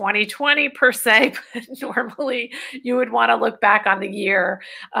at 2020 per se, but normally you would want to look back on the year,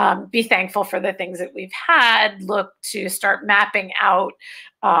 be thankful for the things that we've had, look to start mapping out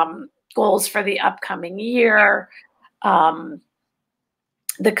goals for the upcoming year.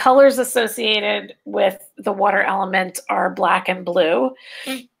 The colors associated with the water element are black and blue.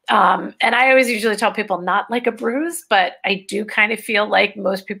 And I always usually tell people not like a bruise, but I do kind of feel like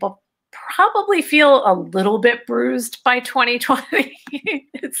most people probably feel a little bit bruised by 2020.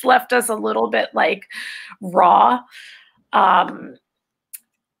 It's left us a little bit like raw. And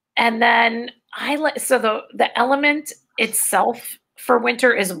then so the element itself for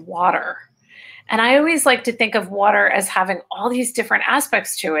winter is water. And I always like to think of water as having all these different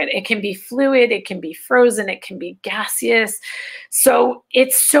aspects to it. It can be fluid, it can be frozen, it can be gaseous. So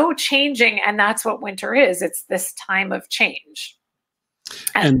it's so changing, and that's what winter is. It's this time of change.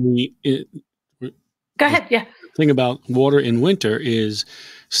 And go ahead, yeah. The thing about water in winter is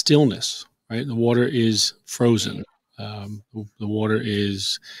stillness, right? The water is frozen. The water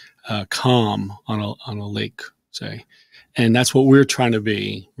is calm on a lake, say. And that's what we're trying to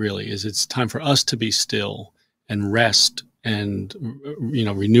be, really, is it's time for us to be still and rest and, you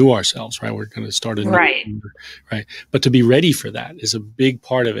know, renew ourselves, right? We're going to start a new year, right? But to be ready for that is a big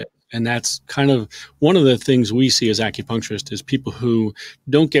part of it. And that's kind of one of the things we see as acupuncturists is people who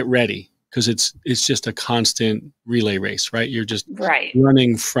don't get ready because it's just a constant relay race, right? You're just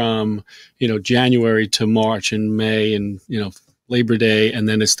running from, you know, January to March and May and, you know, Labor Day, and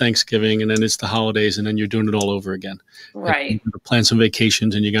then it's Thanksgiving, and then it's the holidays, and then you're doing it all over again. Right. You got to plan some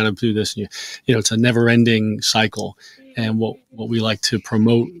vacations, and you got to do this. And you know, it's a never-ending cycle. And what we like to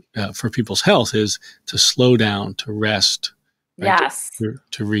promote for people's health is to slow down, to rest, right? Yes,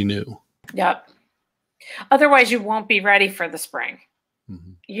 to renew. Yep. Otherwise, you won't be ready for the spring.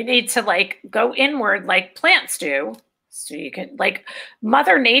 Mm-hmm. You need to like go inward, like plants do. So you can, like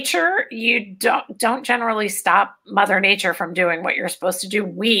Mother Nature, you don't generally stop Mother Nature from doing what you're supposed to do.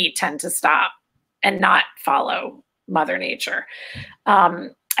 We tend to stop and not follow Mother Nature. I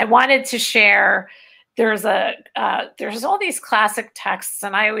wanted to share, there's all these classic texts,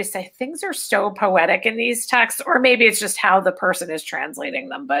 and I always say things are so poetic in these texts, or maybe it's just how the person is translating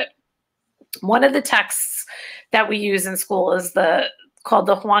them. But one of the texts that we use in school is called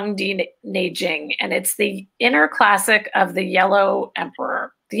the Huangdi Neijing, and it's the inner classic of the Yellow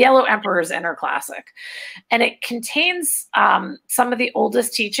Emperor, the Yellow Emperor's inner classic. And it contains some of the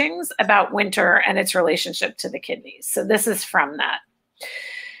oldest teachings about winter and its relationship to the kidneys. So this is from that.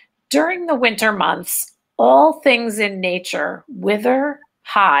 During the winter months, all things in nature wither,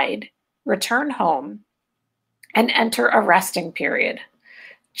 hide, return home, and enter a resting period,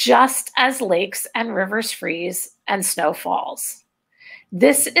 just as lakes and rivers freeze and snow falls.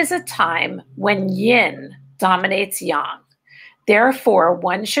 This is a time when yin dominates yang. Therefore,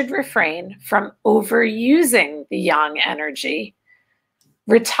 one should refrain from overusing the yang energy,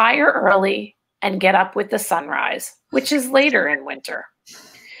 retire early, and get up with the sunrise, which is later in winter.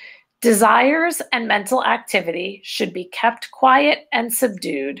 Desires and mental activity should be kept quiet and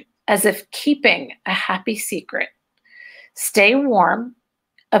subdued, as if keeping a happy secret. Stay warm,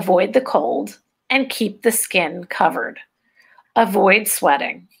 avoid the cold, and keep the skin covered. Avoid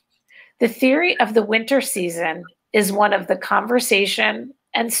sweating. The theory of the winter season is one of the conversation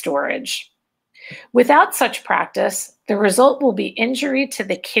and storage. Without such practice, the result will be injury to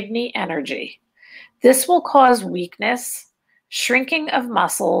the kidney energy. This will cause weakness, shrinking of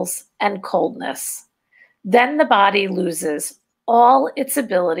muscles, and coldness. Then the body loses all its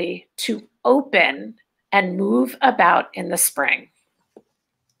ability to open and move about in the spring.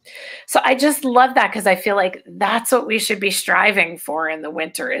 So I just love that, because I feel like that's what we should be striving for in the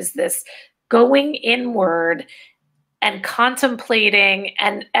winter, is this going inward and contemplating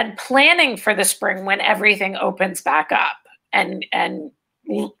and planning for the spring when everything opens back up and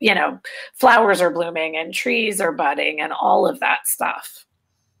you know, flowers are blooming and trees are budding and all of that stuff.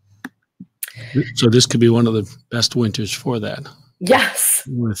 So this could be one of the best winters for that. Yes.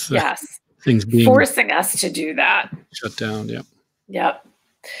 With yes. Things being forcing us to do that. Shut down. Yep. Yep.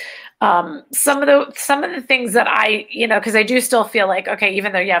 Some of the things that I, you know, because I do still feel like, okay,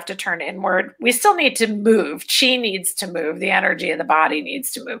 even though you have to turn inward, we still need to move. Chi needs to move. The energy of the body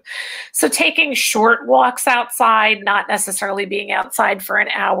needs to move. So taking short walks outside, not necessarily being outside for an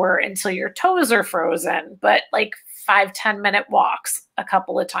hour until your toes are frozen, but like 5-10 minute walks a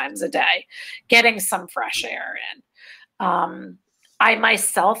couple of times a day, getting some fresh air in. I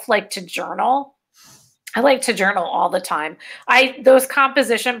myself like to journal. I like to journal all the time. Those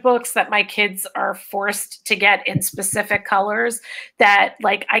composition books that my kids are forced to get in specific colors, that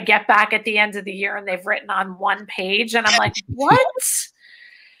like I get back at the end of the year and they've written on one page and I'm like, what?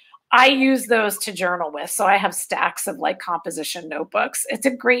 I use those to journal with. So I have stacks of like composition notebooks. It's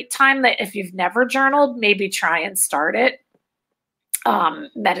a great time that if you've never journaled, maybe try and start it.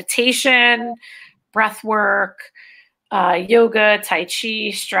 Meditation, breath work, yoga, Tai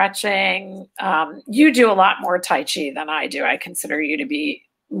Chi, stretching. You do a lot more Tai Chi than I do. I consider you to be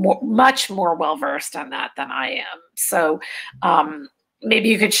much more well-versed on that than I am. So maybe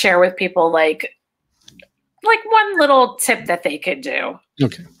you could share with people like one little tip that they could do.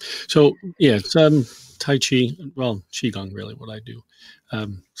 Okay. So yeah, it's Tai Chi, well, Qigong really what I do.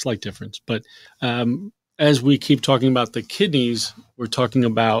 Slight difference. But as we keep talking about the kidneys, we're talking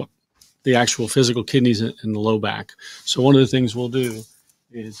about the actual physical kidneys in the low back. So one of the things we'll do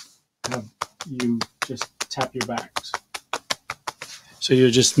is have you just tap your backs. So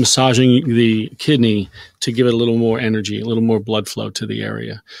you're just massaging the kidney to give it a little more energy, a little more blood flow to the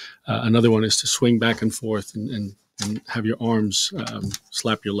area. Another one is to swing back and forth and have your arms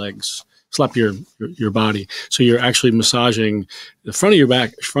slap your legs, slap your body. So you're actually massaging the front of your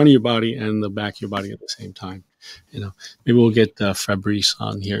back, front of your body, and the back of your body at the same time. You know, maybe we'll get Fabrice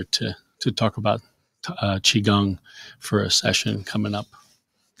on here to talk about Qigong for a session coming up,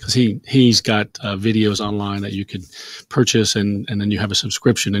 because he's got videos online that you could purchase, and then you have a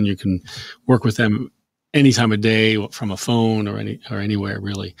subscription and you can work with them any time of day from a phone or anywhere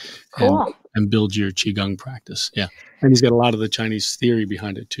really. Cool. And build your Qigong practice. Yeah. And he's got a lot of the Chinese theory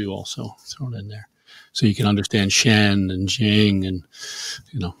behind it too, also thrown in there. So you can understand Shen and Jing and,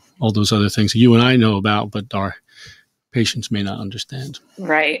 you know, all those other things that you and I know about, but our patients may not understand.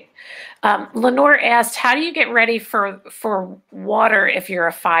 Right. Lenore asked, how do you get ready for water if you're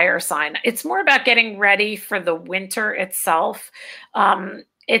a fire sign? It's more about getting ready for the winter itself.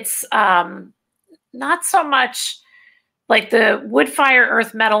 It's not so much like the wood, fire,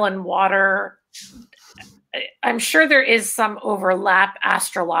 earth, metal, and water. I'm sure there is some overlap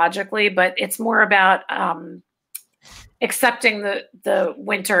astrologically, but it's more about accepting the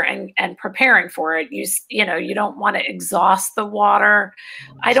winter and preparing for it. You know, you don't want to exhaust the water.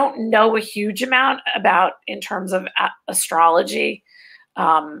 I don't know a huge amount about in terms of astrology,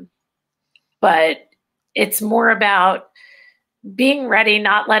 but it's more about being ready,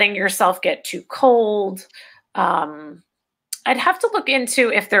 not letting yourself get too cold. I'd have to look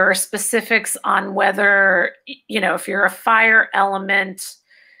into if there are specifics on whether, you know, if you're a fire element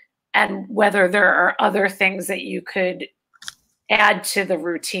and whether there are other things that you could add to the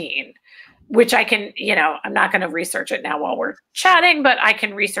routine, which I can, you know, I'm not going to research it now while we're chatting, but I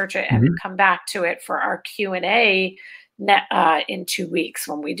can research it and come back to it for our Q&A in 2 weeks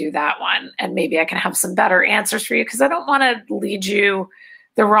when we do that one. And maybe I can have some better answers for you, because I don't want to lead you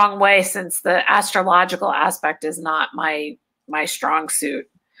the wrong way, since the astrological aspect is not my strong suit.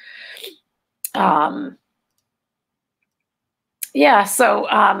 Yeah,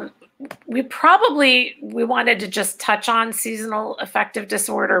 so we wanted to just touch on seasonal affective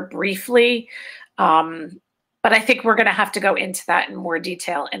disorder briefly, but I think we're going to have to go into that in more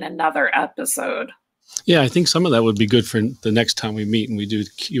detail in another episode. Yeah, I think some of that would be good for the next time we meet and we do the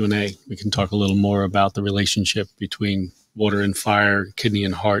Q&A. We can talk a little more about the relationship between water and fire, kidney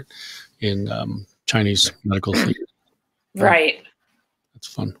and heart in Chinese medical theory. Right. That's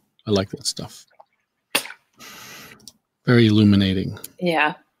fun. I like that stuff. Very illuminating.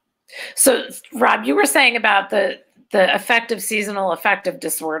 Yeah. So, Rob, you were saying about the effect of seasonal affective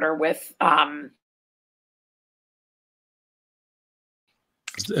disorder with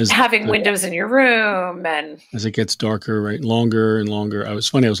having windows in your room, and as it gets darker, right, longer and longer. I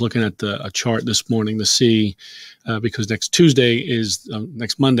was looking at a chart this morning to see because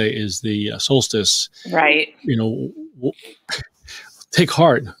next Monday is the solstice. Right. Take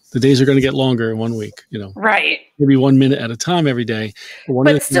heart. The days are going to get longer in 1 week. Right. Maybe 1 minute at a time every day.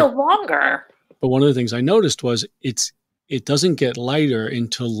 But still longer. But one of the things I noticed was it doesn't get lighter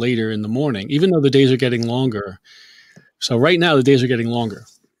until later in the morning, even though the days are getting longer. So right now the days are getting longer,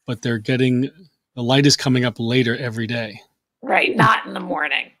 but the light is coming up later every day. Right, not in the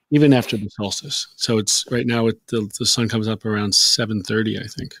morning. Even after the solstice. So it's right now the sun comes up around 7:30, I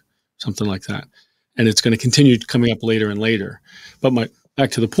think, something like that, and it's going to continue coming up later and later. But back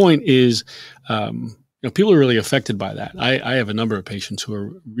to the point is, people are really affected by that. I have a number of patients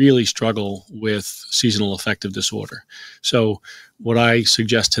who really struggle with seasonal affective disorder. So what I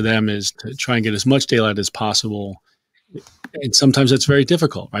suggest to them is to try and get as much daylight as possible. And sometimes it's very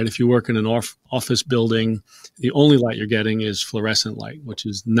difficult, right? If you work in an office building, the only light you're getting is fluorescent light, which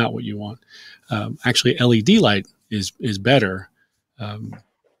is not what you want. Actually, LED light is better.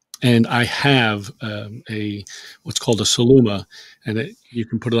 And I have what's called a Soluma, and you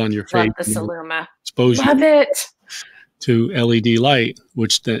can put it on your face. Love the Soluma. Exposure. Love it. To LED light,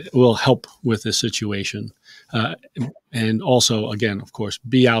 which will help with this situation. And also, again, of course,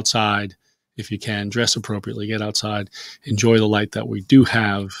 be outside. If you can, dress appropriately, get outside, enjoy the light that we do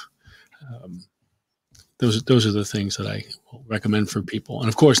have. Those are the things that I will recommend for people. And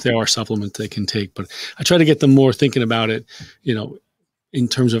of course, there are supplements they can take, but I try to get them more thinking about it, in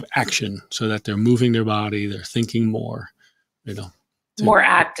terms of action, so that they're moving their body, they're thinking more, more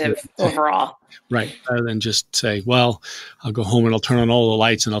active overall. Right. Rather than just say, well, I'll go home and I'll turn on all the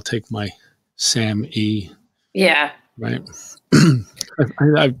lights and I'll take my SAM-E. Yeah. Right.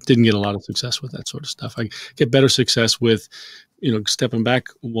 I didn't get a lot of success with that sort of stuff. I get better success with, stepping back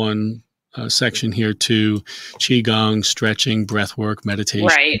one section here to Qigong, stretching, breath work, meditation.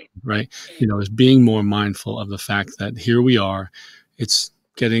 Right. Right. Is being more mindful of the fact that here we are, it's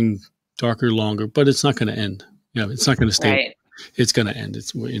getting darker, longer, but it's not going to end. It's not going to stay. Right. It's going to end.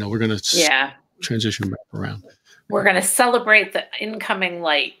 It's, we're going to transition back around. We're going to celebrate the incoming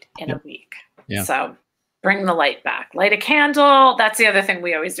light in a week. Yeah. So bring the light back. Light a candle. That's the other thing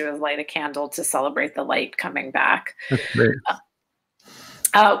we always do, is light a candle to celebrate the light coming back. That's great.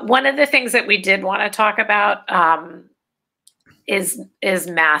 One of the things that we did want to talk about is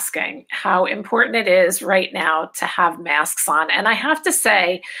masking, how important it is right now to have masks on. And I have to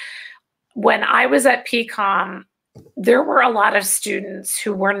say, when I was at PCOM, there were a lot of students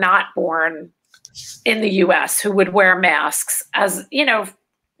who were not born in the US who would wear masks, as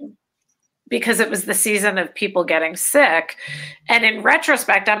because it was the season of people getting sick. And in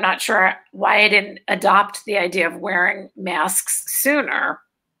retrospect, I'm not sure why I didn't adopt the idea of wearing masks sooner,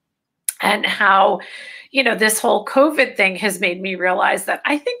 and how, this whole COVID thing has made me realize that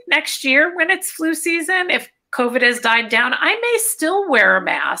I think next year, when it's flu season, if COVID has died down, I may still wear a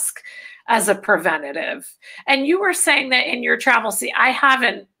mask as a preventative. And you were saying that in your travel, I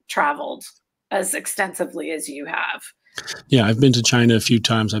haven't traveled as extensively as you have. Yeah, I've been to China a few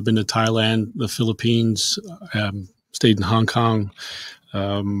times. I've been to Thailand, the Philippines, stayed in Hong Kong,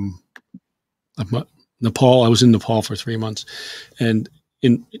 Nepal. I was in Nepal for 3 months. And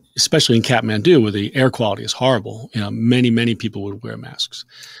especially in Kathmandu, where the air quality is horrible, many people would wear masks.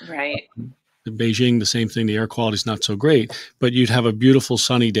 Right. In Beijing, the same thing. The air quality is not so great, but you'd have a beautiful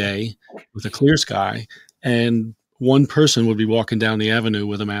sunny day with a clear sky, and one person would be walking down the avenue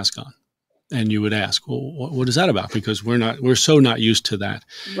with a mask on. And you would ask, well, what is that about? Because we're so not used to that.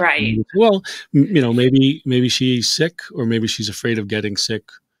 Right. Well, maybe she's sick, or maybe she's afraid of getting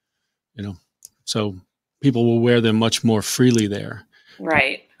sick, so people will wear them much more freely there.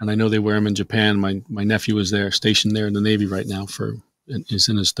 Right. And I know they wear them in Japan. My nephew is there, stationed there in the Navy right now is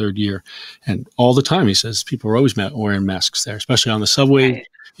in his 3rd year. And all the time, he says, people are always wearing masks there, especially on the subway. Right.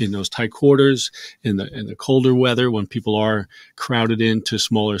 In those tight quarters, in the colder weather, when people are crowded into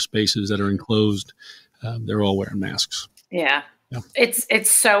smaller spaces that are enclosed, they're all wearing masks. Yeah.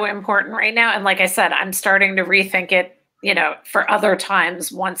 It's so important right now. And like I said, I'm starting to rethink it, for other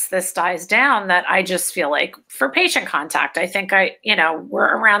times once this dies down, that I just feel like for patient contact, I think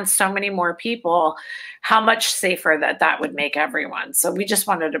we're around so many more people, how much safer that would make everyone. So we just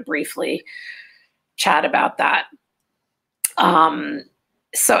wanted to briefly chat about that.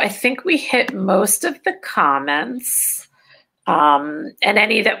 So I think we hit most of the comments, and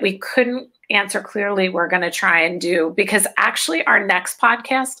any that we couldn't answer clearly, we're going to try and do, because actually our next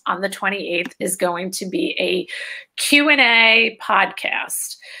podcast on the 28th is going to be a Q&A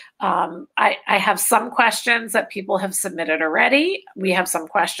podcast. I have some questions that people have submitted already. We have some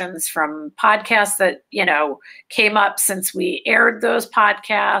questions from podcasts that, came up since we aired those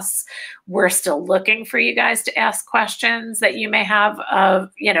podcasts. We're still looking for you guys to ask questions that you may have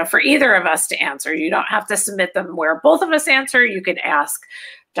for either of us to answer. You don't have to submit them where both of us answer. You could ask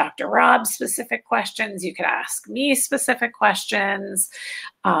Dr. Rob specific questions. You could ask me specific questions.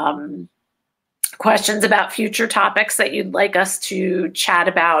 Questions about future topics that you'd like us to chat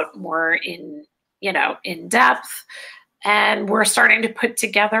about more in depth. And we're starting to put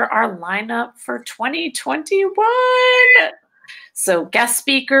together our lineup for 2021. So guest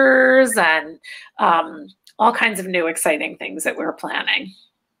speakers and all kinds of new exciting things that we're planning.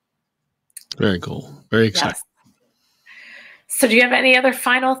 Very cool. Very exciting. Yes. So do you have any other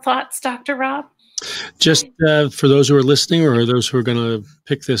final thoughts, Dr. Rob? Just for those who are listening or those who are going to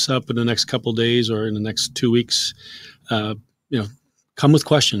pick this up in the next couple of days or in the next 2 weeks, come with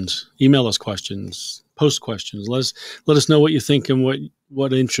questions, email us questions, post questions. Let us know what you think and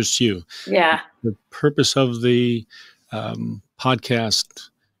what interests you. Yeah. The purpose of the podcast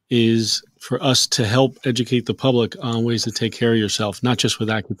is for us to help educate the public on ways to take care of yourself, not just with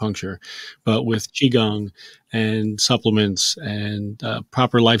acupuncture, but with Qigong and supplements and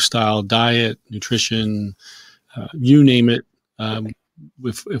proper lifestyle, diet, nutrition, you name it.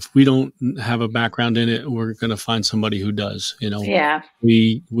 If we don't have a background in it, we're going to find somebody who does. Yeah.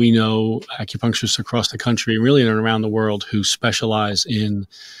 We know acupuncturists across the country, really and around the world, who specialize in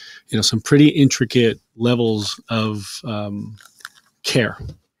some pretty intricate levels of care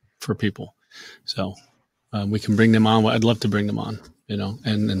for people. So we can bring them on. I'd love to bring them on,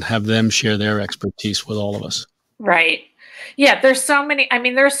 and have them share their expertise with all of us. Right. Yeah. There's so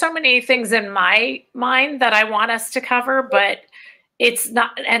many things in my mind that I want us to cover, but it's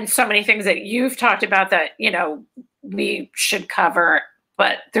not, and so many things that you've talked about that, we should cover,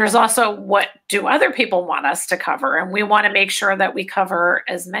 but there's also what do other people want us to cover? And we want to make sure that we cover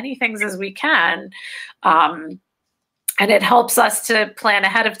as many things as we can. And it helps us to plan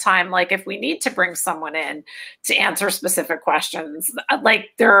ahead of time. Like if we need to bring someone in to answer specific questions, like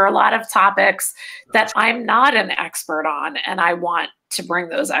there are a lot of topics that I'm not an expert on, and I want to bring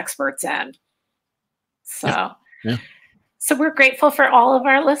those experts in. So, yeah. So we're grateful for all of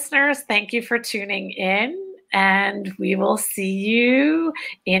our listeners. Thank you for tuning in, and we will see you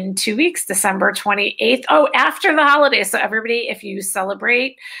in 2 weeks, December 28th. Oh, after the holidays. So everybody, if you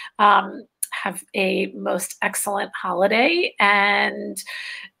celebrate, have a most excellent holiday, and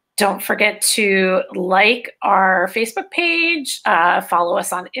don't forget to like our Facebook page, follow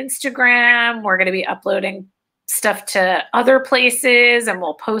us on Instagram. We're going to be uploading stuff to other places, and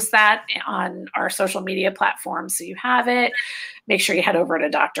we'll post that on our social media platforms so you have it. Make sure you head over to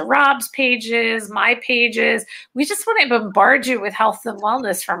Dr. Rob's pages, my pages. We just want to bombard you with health and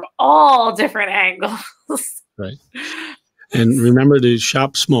wellness from all different angles. Right. And remember to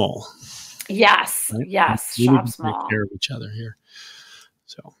shop small. Yes. Right? Yes. We Shop need to small. take care of each other here.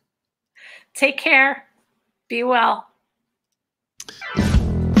 So take care. Be well.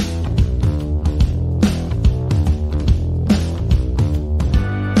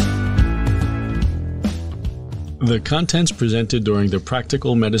 The contents presented during the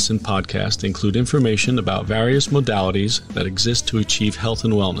Practical Medicine podcast include information about various modalities that exist to achieve health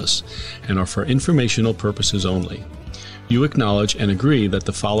and wellness and are for informational purposes only. You acknowledge and agree that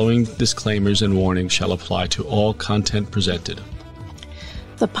the following disclaimers and warnings shall apply to all content presented.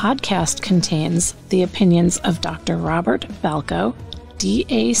 The podcast contains the opinions of Dr. Robert Balko,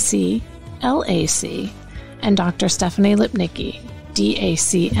 DAC, LAC, and Dr. Stephanie Lipnicki,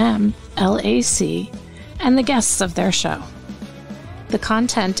 DACM, LAC, and the guests of their show. The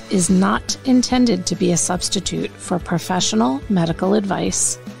content is not intended to be a substitute for professional medical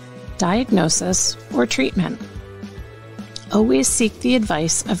advice, diagnosis, or treatment. Always seek the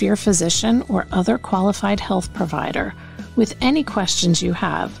advice of your physician or other qualified health provider with any questions you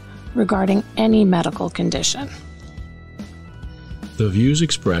have regarding any medical condition. The views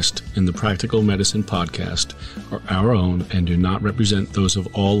expressed in the Practical Medicine podcast are our own and do not represent those of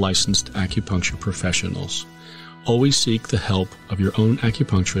all licensed acupuncture professionals. Always seek the help of your own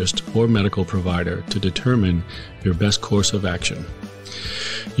acupuncturist or medical provider to determine your best course of action.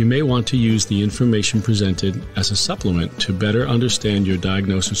 You may want to use the information presented as a supplement to better understand your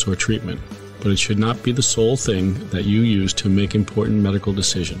diagnosis or treatment, but it should not be the sole thing that you use to make important medical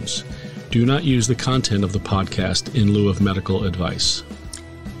decisions. Do not use the content of the podcast in lieu of medical advice.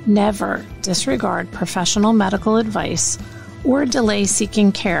 Never disregard professional medical advice or delay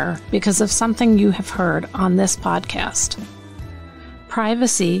seeking care because of something you have heard on this podcast.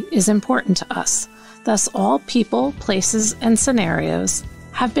 Privacy is important to us, thus all people, places, and scenarios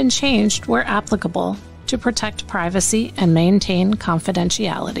have been changed where applicable to protect privacy and maintain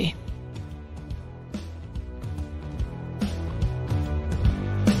confidentiality.